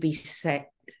only be sick,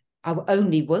 I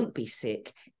only won't be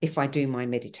sick if I do my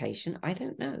meditation? I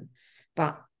don't know.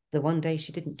 But the one day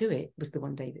she didn't do it was the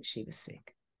one day that she was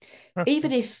sick.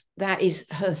 Even if that is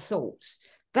her thoughts,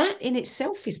 that in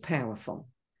itself is powerful.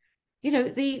 You know,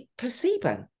 the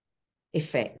placebo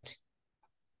effect.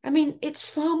 I mean, it's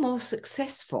far more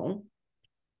successful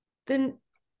than,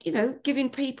 you know, giving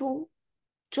people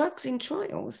drugs in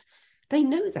trials. They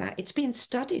know that. It's being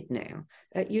studied now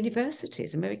at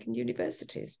universities, American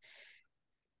universities.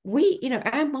 We, you know,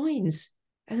 our minds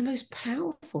are the most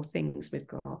powerful things we've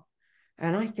got.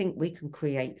 And I think we can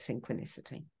create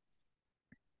synchronicity.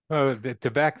 Well,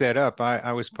 to back that up,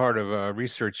 I was part of a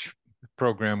research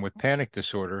program with panic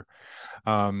disorder,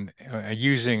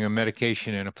 using a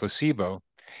medication and a placebo.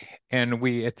 And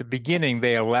at the beginning,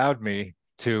 they allowed me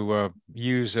to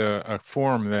use a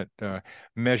form that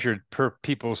measured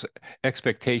people's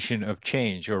expectation of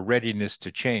change or readiness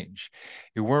to change.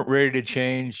 You weren't ready to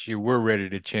change, you were ready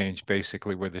to change,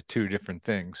 basically, were the two different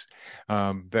things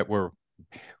that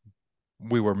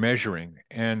we were measuring.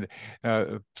 And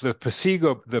the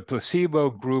placebo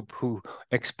group who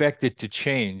expected to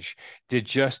change did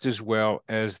just as well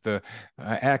as the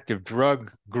active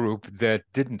drug group that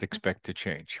didn't expect to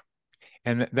change.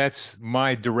 And that's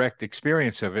my direct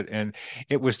experience of it. And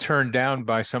it was turned down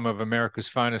by some of America's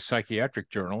finest psychiatric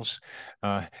journals.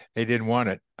 They didn't want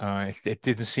it. It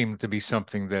didn't seem to be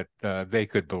something that they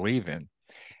could believe in.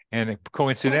 And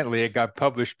coincidentally, it got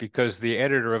published because the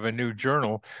editor of a new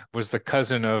journal was the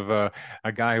cousin of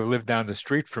a guy who lived down the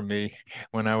street from me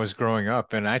when I was growing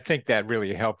up. And I think that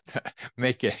really helped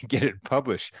get it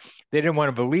published. They didn't want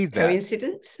to believe that.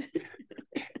 Coincidence?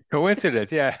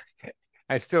 Coincidence, yeah.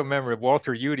 I still remember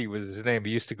Walter Udy was his name.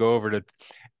 We used to go over to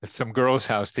some girl's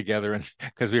house together, and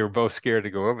because we were both scared to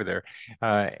go over there.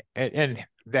 And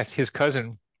that's his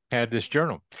cousin had this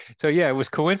journal. So yeah, it was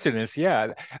coincidence.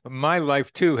 Yeah, my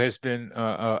life too has been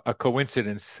a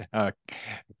coincidence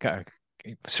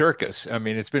circus. I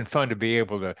mean, it's been fun to be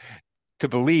able to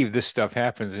believe this stuff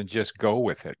happens and just go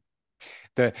with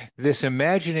it. This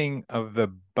imagining of the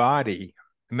body,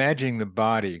 imagining the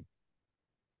body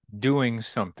doing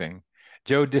something.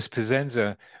 Joe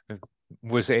Dispenza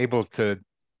was able to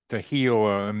heal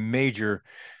a major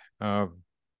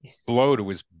blow to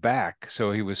his back, so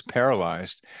he was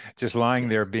paralyzed. Just lying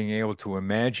there, being able to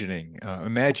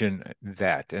imagine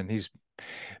that, and he's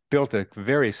built a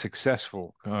very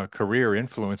successful career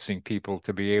influencing people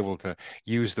to be able to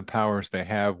use the powers they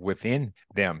have within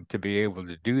them to be able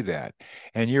to do that.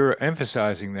 And you're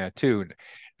emphasizing that too.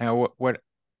 Now, what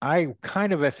I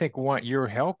kind of, I think, want your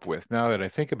help with, now that I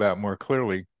think about it more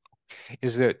clearly,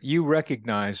 is that you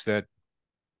recognize that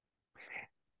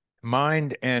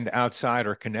mind and outside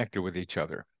are connected with each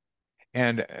other.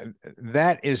 And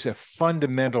that is a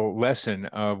fundamental lesson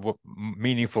of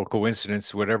meaningful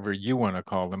coincidence, whatever you want to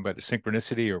call them, but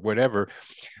synchronicity or whatever.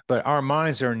 But our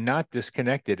minds are not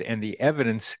disconnected. And the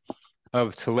evidence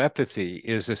of telepathy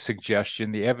is a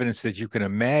suggestion. The evidence that you can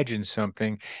imagine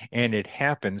something and it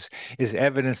happens is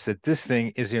evidence that this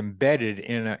thing is embedded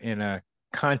in a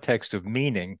context of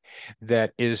meaning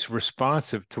that is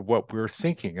responsive to what we're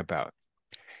thinking about.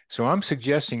 So I'm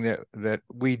suggesting that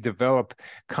we develop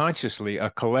consciously a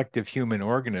collective human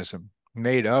organism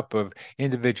made up of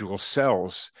individual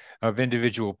cells, of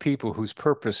individual people whose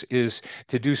purpose is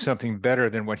to do something better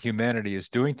than what humanity is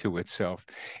doing to itself,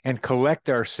 and collect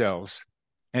ourselves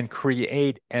and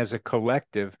create as a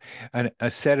collective a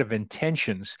set of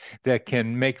intentions that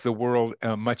can make the world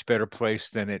a much better place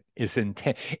than it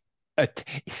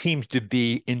seems to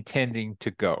be intending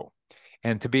to go.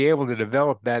 And to be able to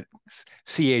develop that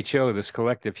CHO, this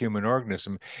collective human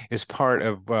organism, is part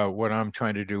of what I'm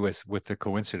trying to do with the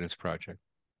Coincidence Project.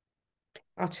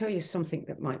 I'll tell you something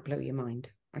that might blow your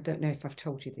mind. I don't know if I've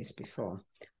told you this before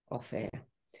off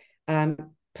air.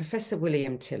 Professor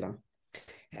William Tiller,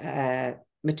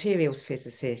 materials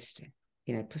physicist,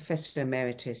 Professor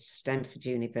Emeritus, Stanford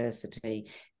University.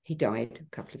 He died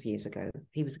a couple of years ago.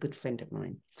 He was a good friend of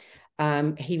mine.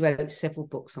 He wrote several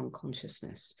books on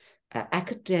consciousness,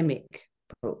 academic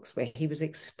books where he was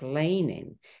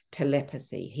explaining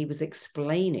telepathy. He was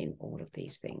explaining all of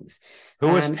these things.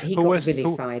 He got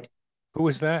vilified. Who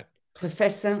was that?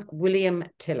 Professor William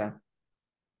Tiller.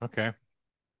 Okay.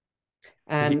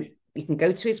 You can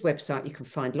go to his website. You can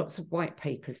find lots of white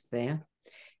papers there.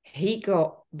 He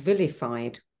got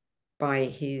vilified by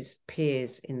his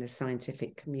peers in the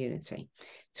scientific community,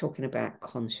 talking about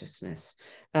consciousness.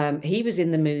 He was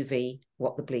in the movie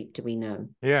What the Bleep Do We Know?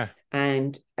 Yeah.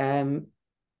 And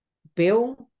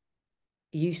Bill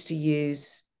used to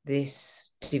use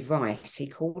this device. He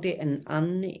called it an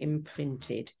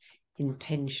unimprinted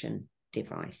intention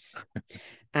device.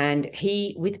 And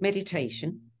he, with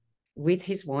meditation, with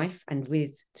his wife and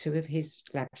with two of his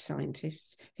lab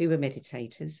scientists who were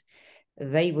meditators,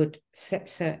 they would set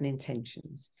certain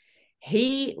intentions.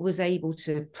 He was able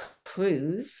to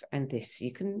prove, and this,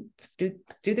 you can do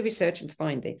the research and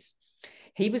find this,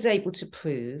 he was able to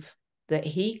prove that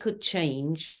he could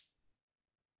change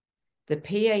the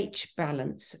pH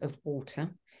balance of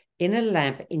water in a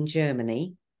lab in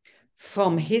Germany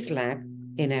from his lab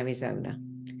in Arizona.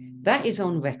 That is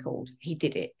on record. He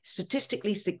did it.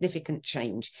 Statistically significant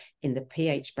change in the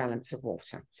pH balance of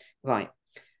water. Right.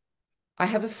 I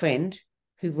have a friend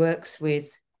who works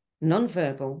with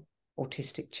nonverbal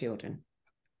autistic children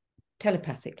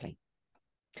telepathically.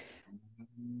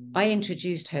 I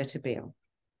introduced her to Bill,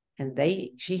 and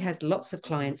she has lots of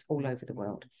clients all over the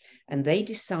world, and they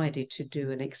decided to do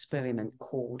an experiment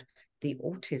called the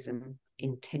Autism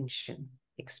Intention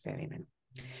Experiment.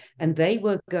 And they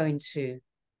were going to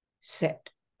set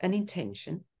an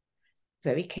intention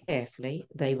very carefully.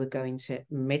 They were going to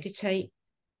meditate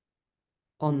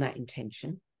on that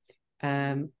intention.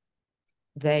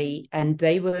 They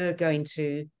were going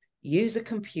to use a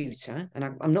computer, and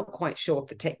I'm not quite sure of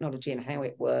the technology and how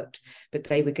it worked, but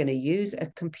they were going to use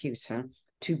a computer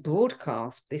to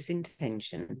broadcast this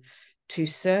intention to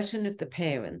certain of the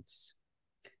parents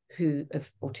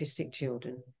of autistic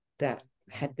children that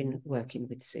had been working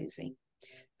with Susie.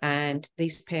 And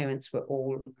these parents were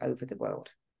all over the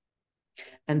world.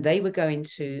 And they were going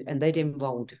to, and they'd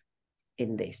enrolled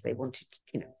in this. They wanted,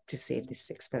 to see if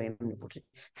this experiment would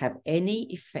have any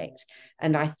effect.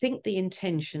 And I think the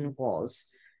intention was,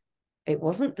 it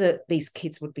wasn't that these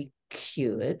kids would be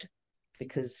cured,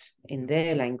 because in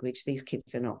their language, these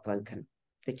kids are not broken.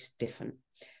 They're just different.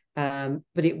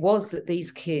 But it was that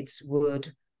these kids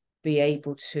would be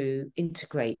able to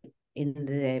integrate in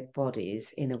their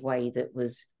bodies in a way that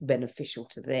was beneficial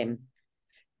to them.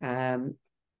 And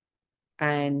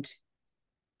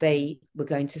they were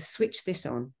going to switch this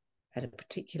on at a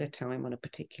particular time on a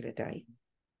particular day.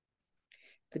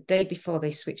 The day before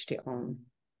they switched it on,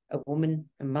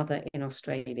 a mother in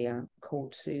Australia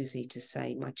called Susie to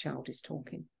say, my child is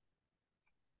talking.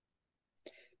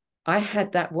 I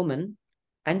had that woman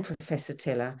and Professor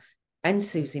Tiller and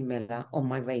Susie Miller on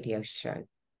my radio show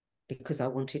because I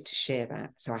wanted to share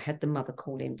that. So I had the mother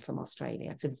call in from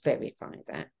Australia to verify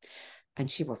that. And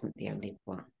she wasn't the only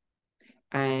one.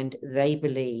 And they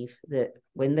believe that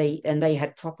they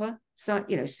had proper,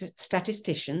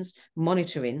 statisticians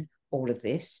monitoring all of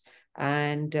this.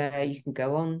 And you can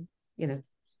go on,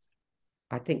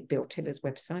 I think Bill Tiller's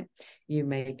website, you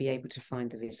may be able to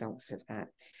find the results of that.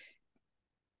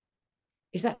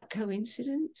 Is that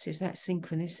coincidence? Is that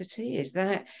synchronicity? Is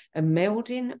that a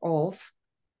melding of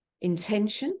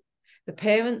intention? The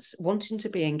parents wanting to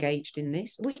be engaged in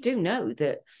this. We do know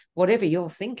that whatever you're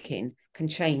thinking can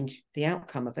change the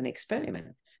outcome of an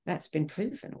experiment. That's been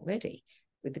proven already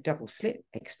with the double slit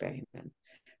experiment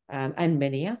and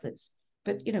many others.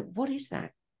 But, what is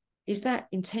that? Is that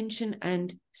intention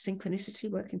and synchronicity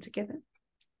working together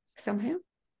somehow?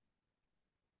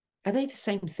 Are they the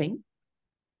same thing?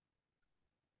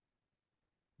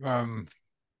 Part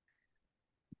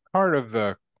of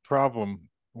the problem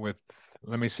with,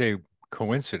 let me say,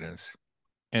 coincidence,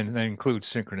 and that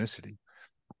includes synchronicity,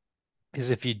 is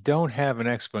if you don't have an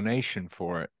explanation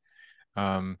for it,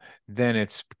 then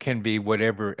it can be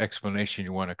whatever explanation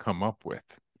you want to come up with.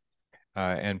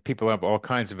 And people have all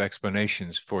kinds of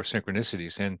explanations for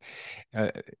synchronicities, and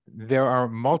there are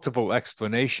multiple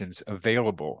explanations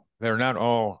available. They're not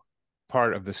all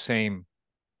part of the same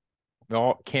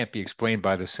all can't be explained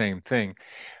by the same thing,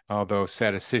 although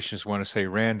statisticians want to say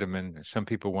random and some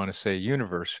people want to say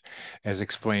universe as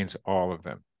explains all of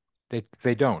them.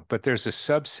 They don't, but there's a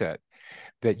subset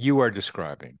that you are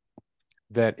describing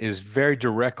that is very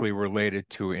directly related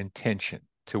to intention,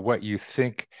 to what you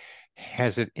think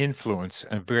has an influence,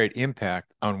 a great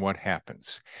impact on what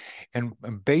happens. And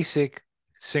a basic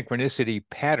synchronicity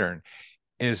pattern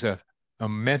is a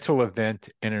mental event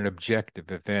and an objective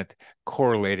event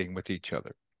correlating with each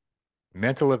other.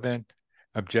 Mental event,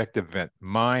 objective event,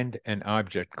 mind and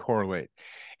object correlate.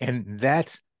 And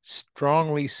that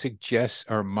strongly suggests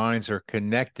our minds are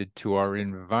connected to our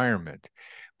environment.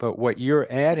 But what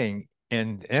you're adding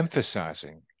and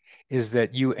emphasizing is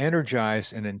that you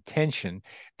energize an intention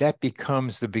that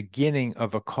becomes the beginning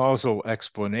of a causal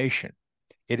explanation.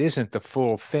 It isn't the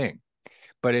full thing,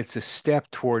 but it's a step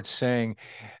towards saying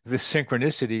the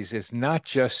synchronicities is not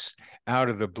just out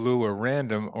of the blue or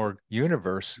random or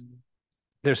universe.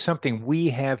 There's something we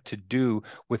have to do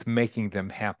with making them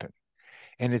happen.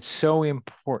 And it's so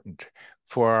important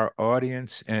for our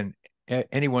audience and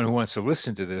anyone who wants to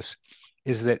listen to this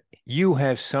is that you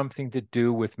have something to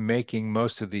do with making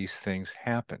most of these things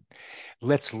happen.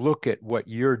 Let's look at what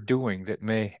you're doing that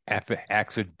may have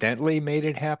accidentally made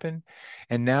it happen.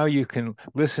 And now you can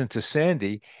listen to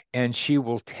Sandie and she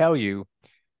will tell you,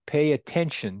 pay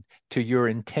attention to your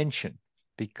intention,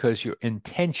 because your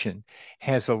intention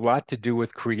has a lot to do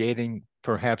with creating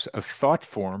perhaps a thought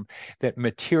form that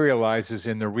materializes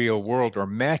in the real world or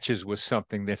matches with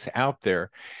something that's out there,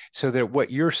 so that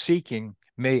what you're seeking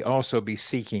may also be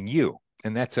seeking you.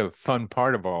 And that's a fun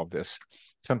part of all of this.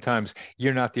 Sometimes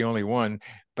you're not the only one,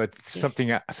 but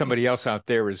somebody else out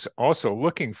there is also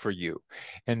looking for you.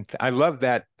 And I love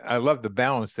that. I love the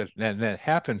balance that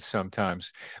happens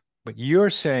sometimes. But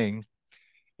you're saying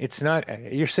it's not,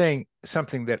 you're saying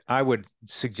something that I would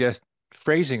suggest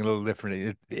phrasing a little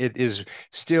differently. It is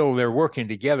still they're working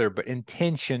together, but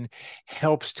intention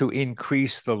helps to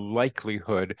increase the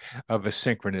likelihood of a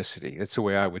synchronicity. That's the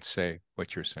way I would say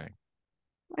what you're saying.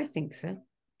 I think so.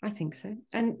 I think so.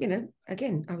 And,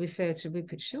 again, I refer to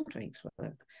Rupert Sheldrake's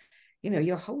work.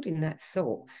 You're holding that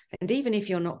thought. And even if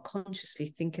you're not consciously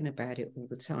thinking about it all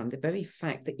the time, the very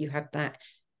fact that you have that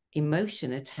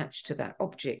emotion attached to that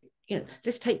object,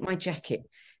 let's take my jacket,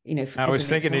 I was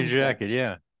thinking of your jacket,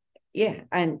 yeah. Yeah.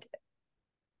 And,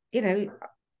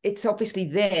 it's obviously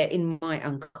there in my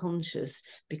unconscious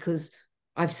because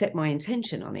I've set my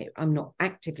intention on it. I'm not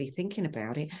actively thinking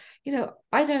about it.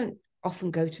 I don't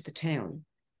often go to the town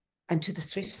and to the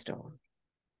thrift store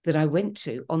that I went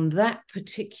to on that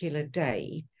particular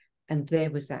day, and there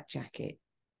was that jacket.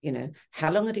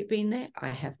 How long had it been there? I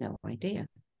have no idea.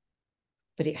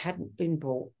 But it hadn't been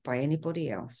bought by anybody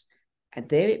else. And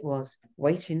there it was,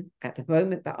 waiting at the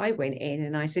moment that I went in,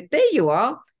 and I said, there you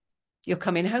are. You're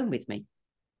coming home with me.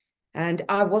 And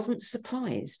I wasn't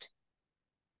surprised.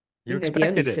 You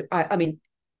expected it. I mean,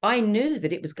 I knew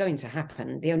that it was going to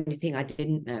happen. The only thing I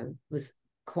didn't know was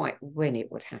quite when it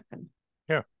would happen.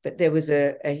 Yeah. But there was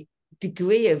a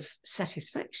degree of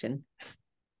satisfaction,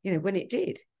 when it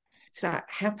did. So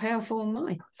how powerful am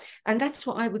I? And that's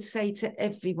what I would say to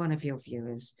every one of your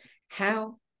viewers.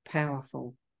 How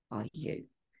powerful are you?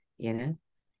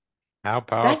 How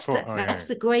powerful that's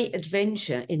the great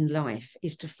adventure in life,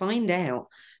 is to find out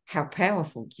how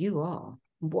powerful you are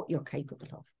and what you're capable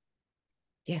of.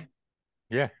 Yeah.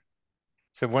 Yeah.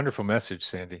 It's a wonderful message,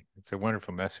 Sandie. It's a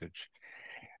wonderful message.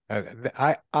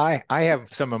 I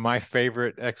have some of my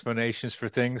favorite explanations for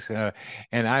things,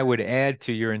 and I would add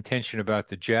to your intention about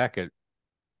the jacket,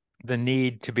 the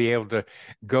need to be able to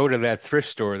go to that thrift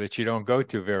store that you don't go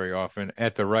to very often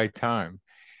at the right time.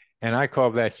 And I call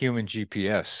that human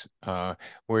GPS,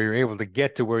 where you're able to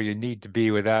get to where you need to be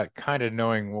without kind of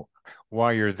knowing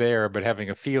why you're there, but having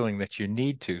a feeling that you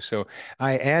need to. So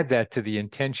I add that to the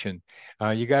intention.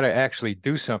 You got to actually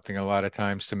do something a lot of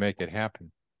times to make it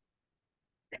happen.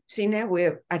 See, now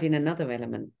we're adding another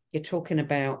element. You're talking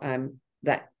about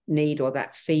that need or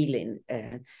that feeling.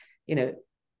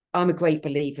 I'm a great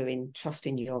believer in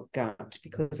trusting your gut,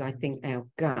 because I think our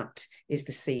gut is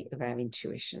the seat of our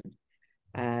intuition.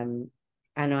 And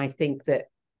I think that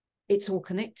it's all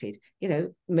connected.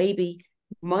 Maybe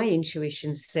my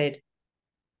intuition said,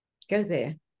 go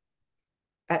there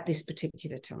at this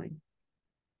particular time.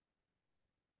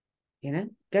 Go now.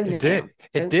 It did.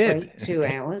 Don't wait 2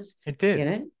 hours. It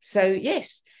did. So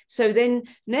yes. So then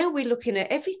now we're looking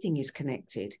at everything is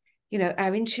connected.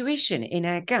 Our intuition in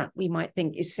our gut, we might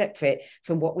think is separate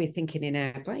from what we're thinking in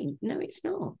our brain. No, it's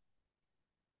not.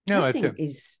 No, Nothing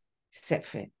is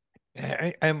separate.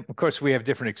 And of course, we have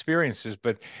different experiences,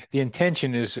 but the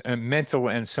intention is mental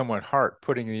and somewhat heart,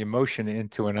 putting the emotion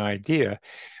into an idea.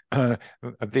 Uh,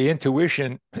 the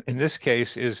intuition in this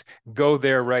case is go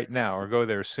there right now or go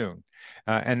there soon.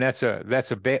 And that's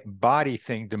a body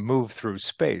thing to move through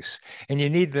space. And you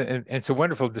need and it's a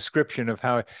wonderful description of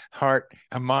how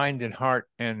a mind and heart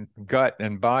and gut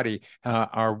and body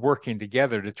are working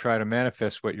together to try to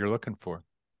manifest what you're looking for.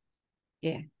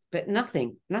 Yeah, but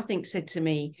nothing said to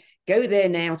me, go there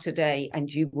now today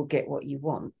and you will get what you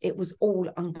want. It was all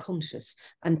unconscious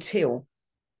until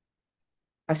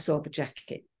I saw the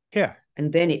jacket. Yeah.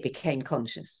 And then it became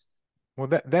conscious. Well,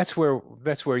 that's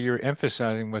where you're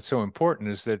emphasizing what's so important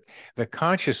is that the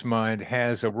conscious mind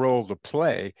has a role to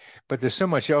play, but there's so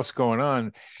much else going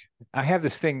on. I have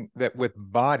this thing that with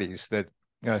bodies that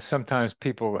sometimes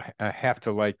people have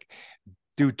to like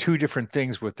do two different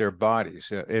things with their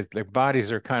bodies. Their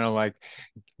bodies are kind of like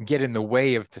get in the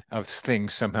way of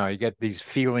things somehow. You get these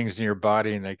feelings in your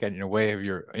body, and they get in the way of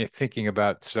your thinking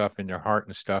about stuff in your heart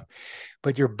and stuff.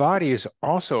 But your body is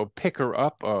also a picker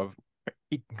up of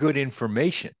good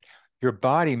information. Your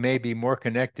body may be more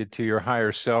connected to your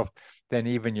higher self than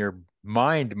even your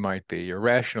mind might be, your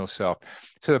rational self.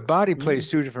 So the body plays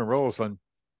two different roles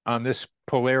on this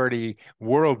polarity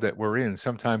world that we're in.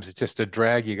 Sometimes it's just a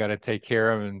drag you got to take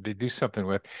care of and do something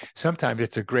with. Sometimes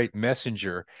it's a great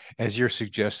messenger, as you're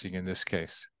suggesting in this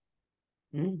case.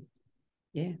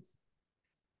 Yeah.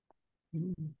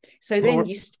 So then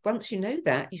once you know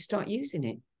that, you start using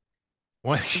it.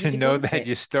 Once you know that,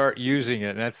 you start using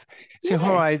it. And that's the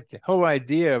whole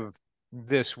idea of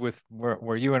this with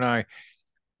where you and I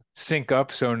sync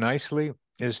up so nicely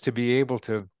is to be able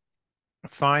to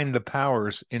find the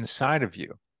powers inside of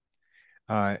you,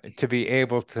 to be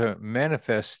able to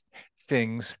manifest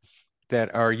things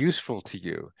that are useful to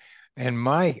you. And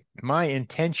my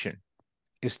intention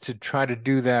is to try to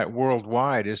do that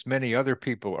worldwide, as many other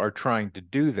people are trying to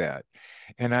do that.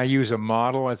 And I use a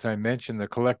model, as I mentioned, the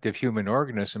collective human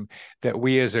organism, that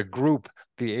we as a group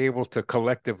be able to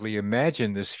collectively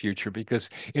imagine this future, because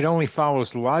it only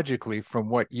follows logically from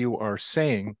what you are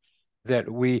saying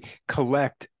that we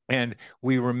collect and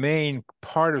we remain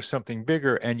part of something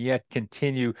bigger and yet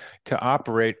continue to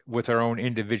operate with our own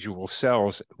individual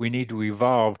selves. We need to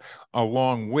evolve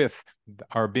along with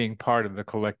our being part of the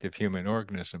collective human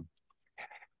organism.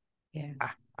 Yeah.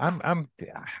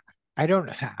 I don't,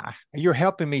 you're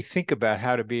helping me think about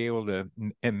how to be able to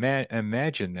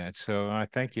imagine that. So I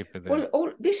thank you for that.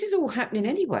 Well, this is all happening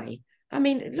anyway. I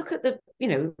mean, look at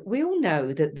we all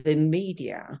know that the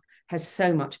media has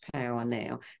so much power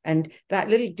now. And that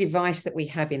little device that we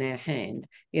have in our hand,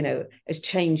 has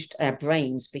changed our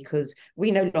brains because we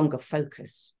no longer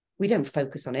focus. We don't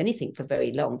focus on anything for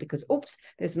very long because, oops,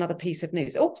 there's another piece of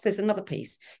news. Oops, there's another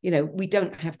piece. We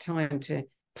don't have time to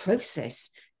process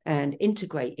and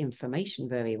integrate information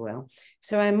very well.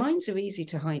 So our minds are easy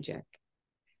to hijack.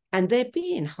 And they're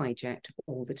being hijacked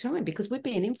all the time because we're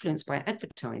being influenced by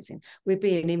advertising. We're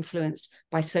being influenced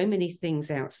by so many things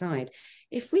outside.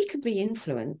 If we can be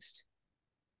influenced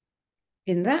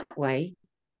in that way,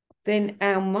 then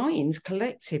our minds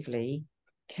collectively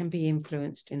can be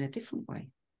influenced in a different way.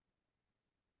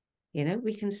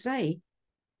 We can say,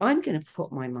 I'm going to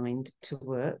put my mind to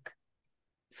work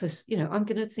for, I'm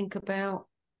going to think about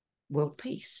world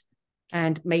peace.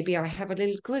 And maybe I have a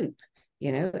little group,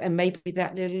 and maybe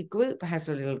that little group has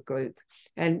a little group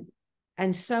and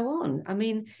so on. I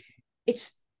mean,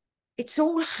 it's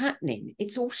all happening.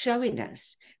 It's all showing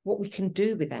us what we can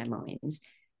do with our minds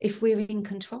if we're in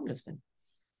control of them.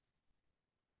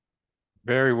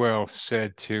 Very well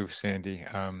said too, Sandie.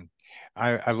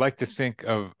 I like to think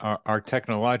of our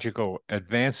technological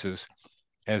advances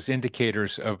as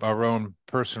indicators of our own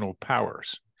personal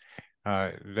powers.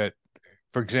 That,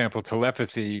 for example,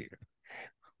 telepathy,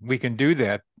 we can do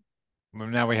that.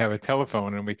 Now we have a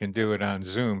telephone and we can do it on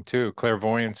Zoom too.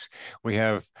 Clairvoyance, we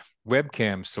have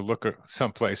webcams to look at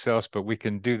someplace else, but we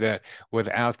can do that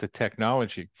without the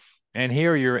technology. And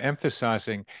here you're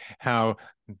emphasizing how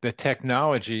the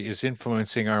technology is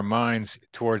influencing our minds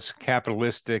towards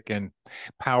capitalistic and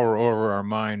power over our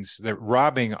minds, that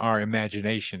robbing our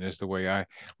imagination is the way I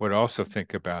would also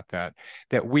think about that,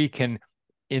 that we can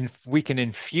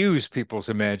infuse people's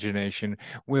imagination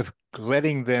with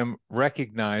letting them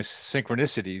recognize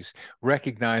synchronicities,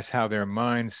 recognize how their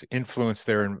minds influence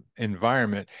their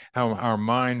environment, how our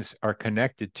minds are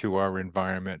connected to our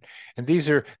environment. And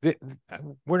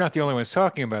we're not the only ones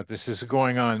talking about this. This is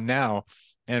going on now.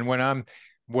 And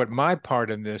what my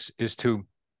part in this is to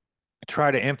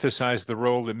try to emphasize the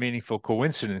role that meaningful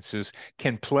coincidences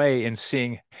can play in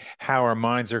seeing how our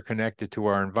minds are connected to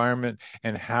our environment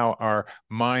and how our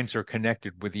minds are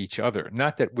connected with each other.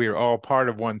 Not that we're all part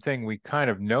of one thing, we kind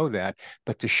of know that,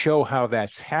 but to show how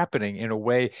that's happening in a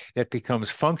way that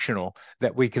becomes functional,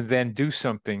 that we can then do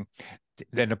something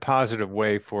in a positive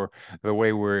way for the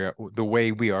way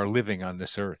we are living on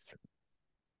this earth.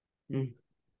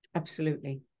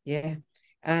 Absolutely. Yeah.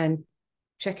 And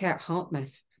check out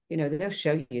HeartMath. You know, they'll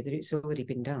show you that it's already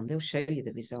been done. They'll show you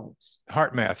the results.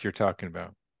 HeartMath you're talking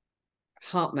about.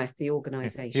 HeartMath, the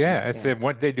organization. Yeah, it's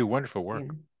what they do wonderful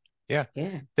work. Yeah.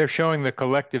 They're showing the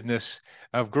collectiveness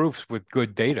of groups with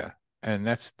good data. And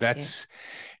that's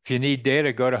if you need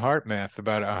data, go to HeartMath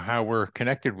about how we're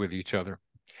connected with each other.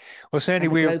 Well, Sandie,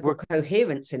 we're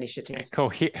Coherence Initiative.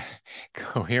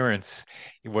 Coherence.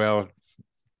 Well,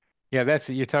 yeah,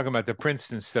 you're talking about the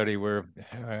Princeton study where,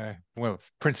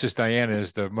 Princess Diana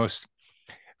is the most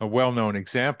well-known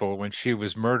example. When she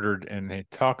was murdered, and they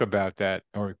talk about that,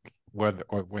 or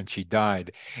when she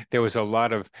died, there was a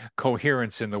lot of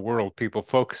coherence in the world, people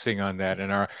focusing on that, and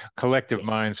our collective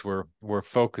minds were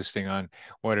focusing on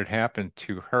what had happened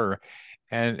to her.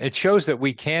 And it shows that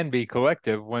we can be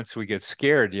collective once we get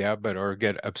scared, or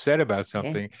get upset about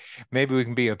something. Maybe we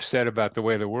can be upset about the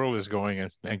way the world is going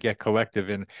and get collective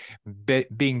in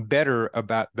being better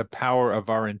about the power of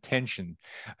our intention.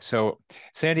 So,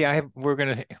 Sandie, we're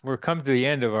come to the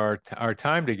end of our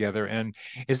time together. And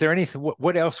is there anything?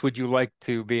 What else would you like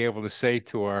to be able to say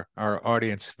to our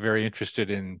audience very interested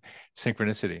in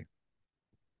synchronicity?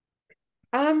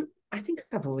 I think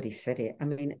I've already said it. I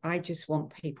mean, I just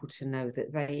want people to know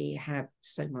that they have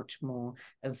so much more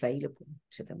available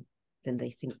to them than they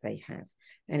think they have.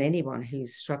 And anyone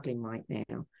who's struggling right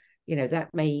now, you know,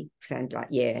 that may sound like,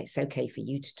 yeah, it's okay for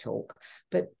you to talk.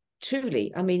 But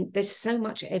truly, I mean, there's so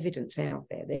much evidence out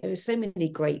there. There are so many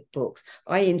great books.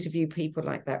 I interview people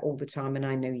like that all the time, and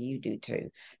I know you do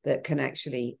too, that can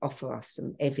actually offer us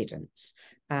some evidence.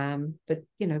 But,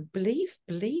 you know, believe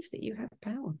that you have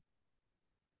power.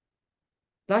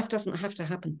 Life doesn't have to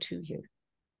happen to you.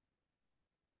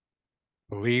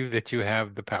 Believe that you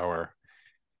have the power.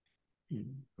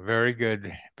 Very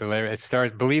good. It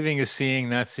starts, believing is seeing,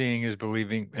 not seeing is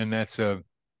believing, and that's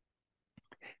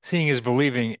seeing is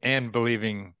believing, and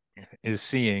believing is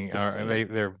seeing.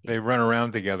 They run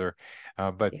around together,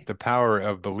 but the power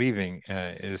of believing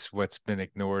is what's been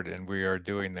ignored, and we are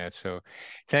doing that. So,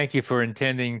 thank you for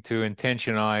intending to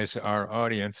intentionalize our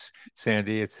audience,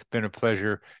 Sandie. It's been a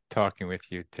pleasure talking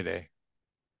with you today.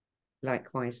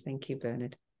 Likewise, thank you,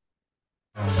 Bernard.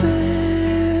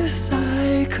 This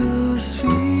psychosphere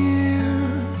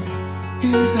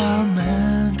is our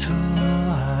mental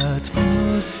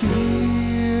atmosphere,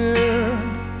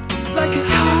 like a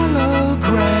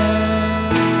hologram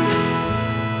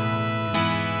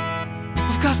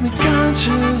of cosmic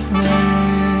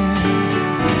consciousness.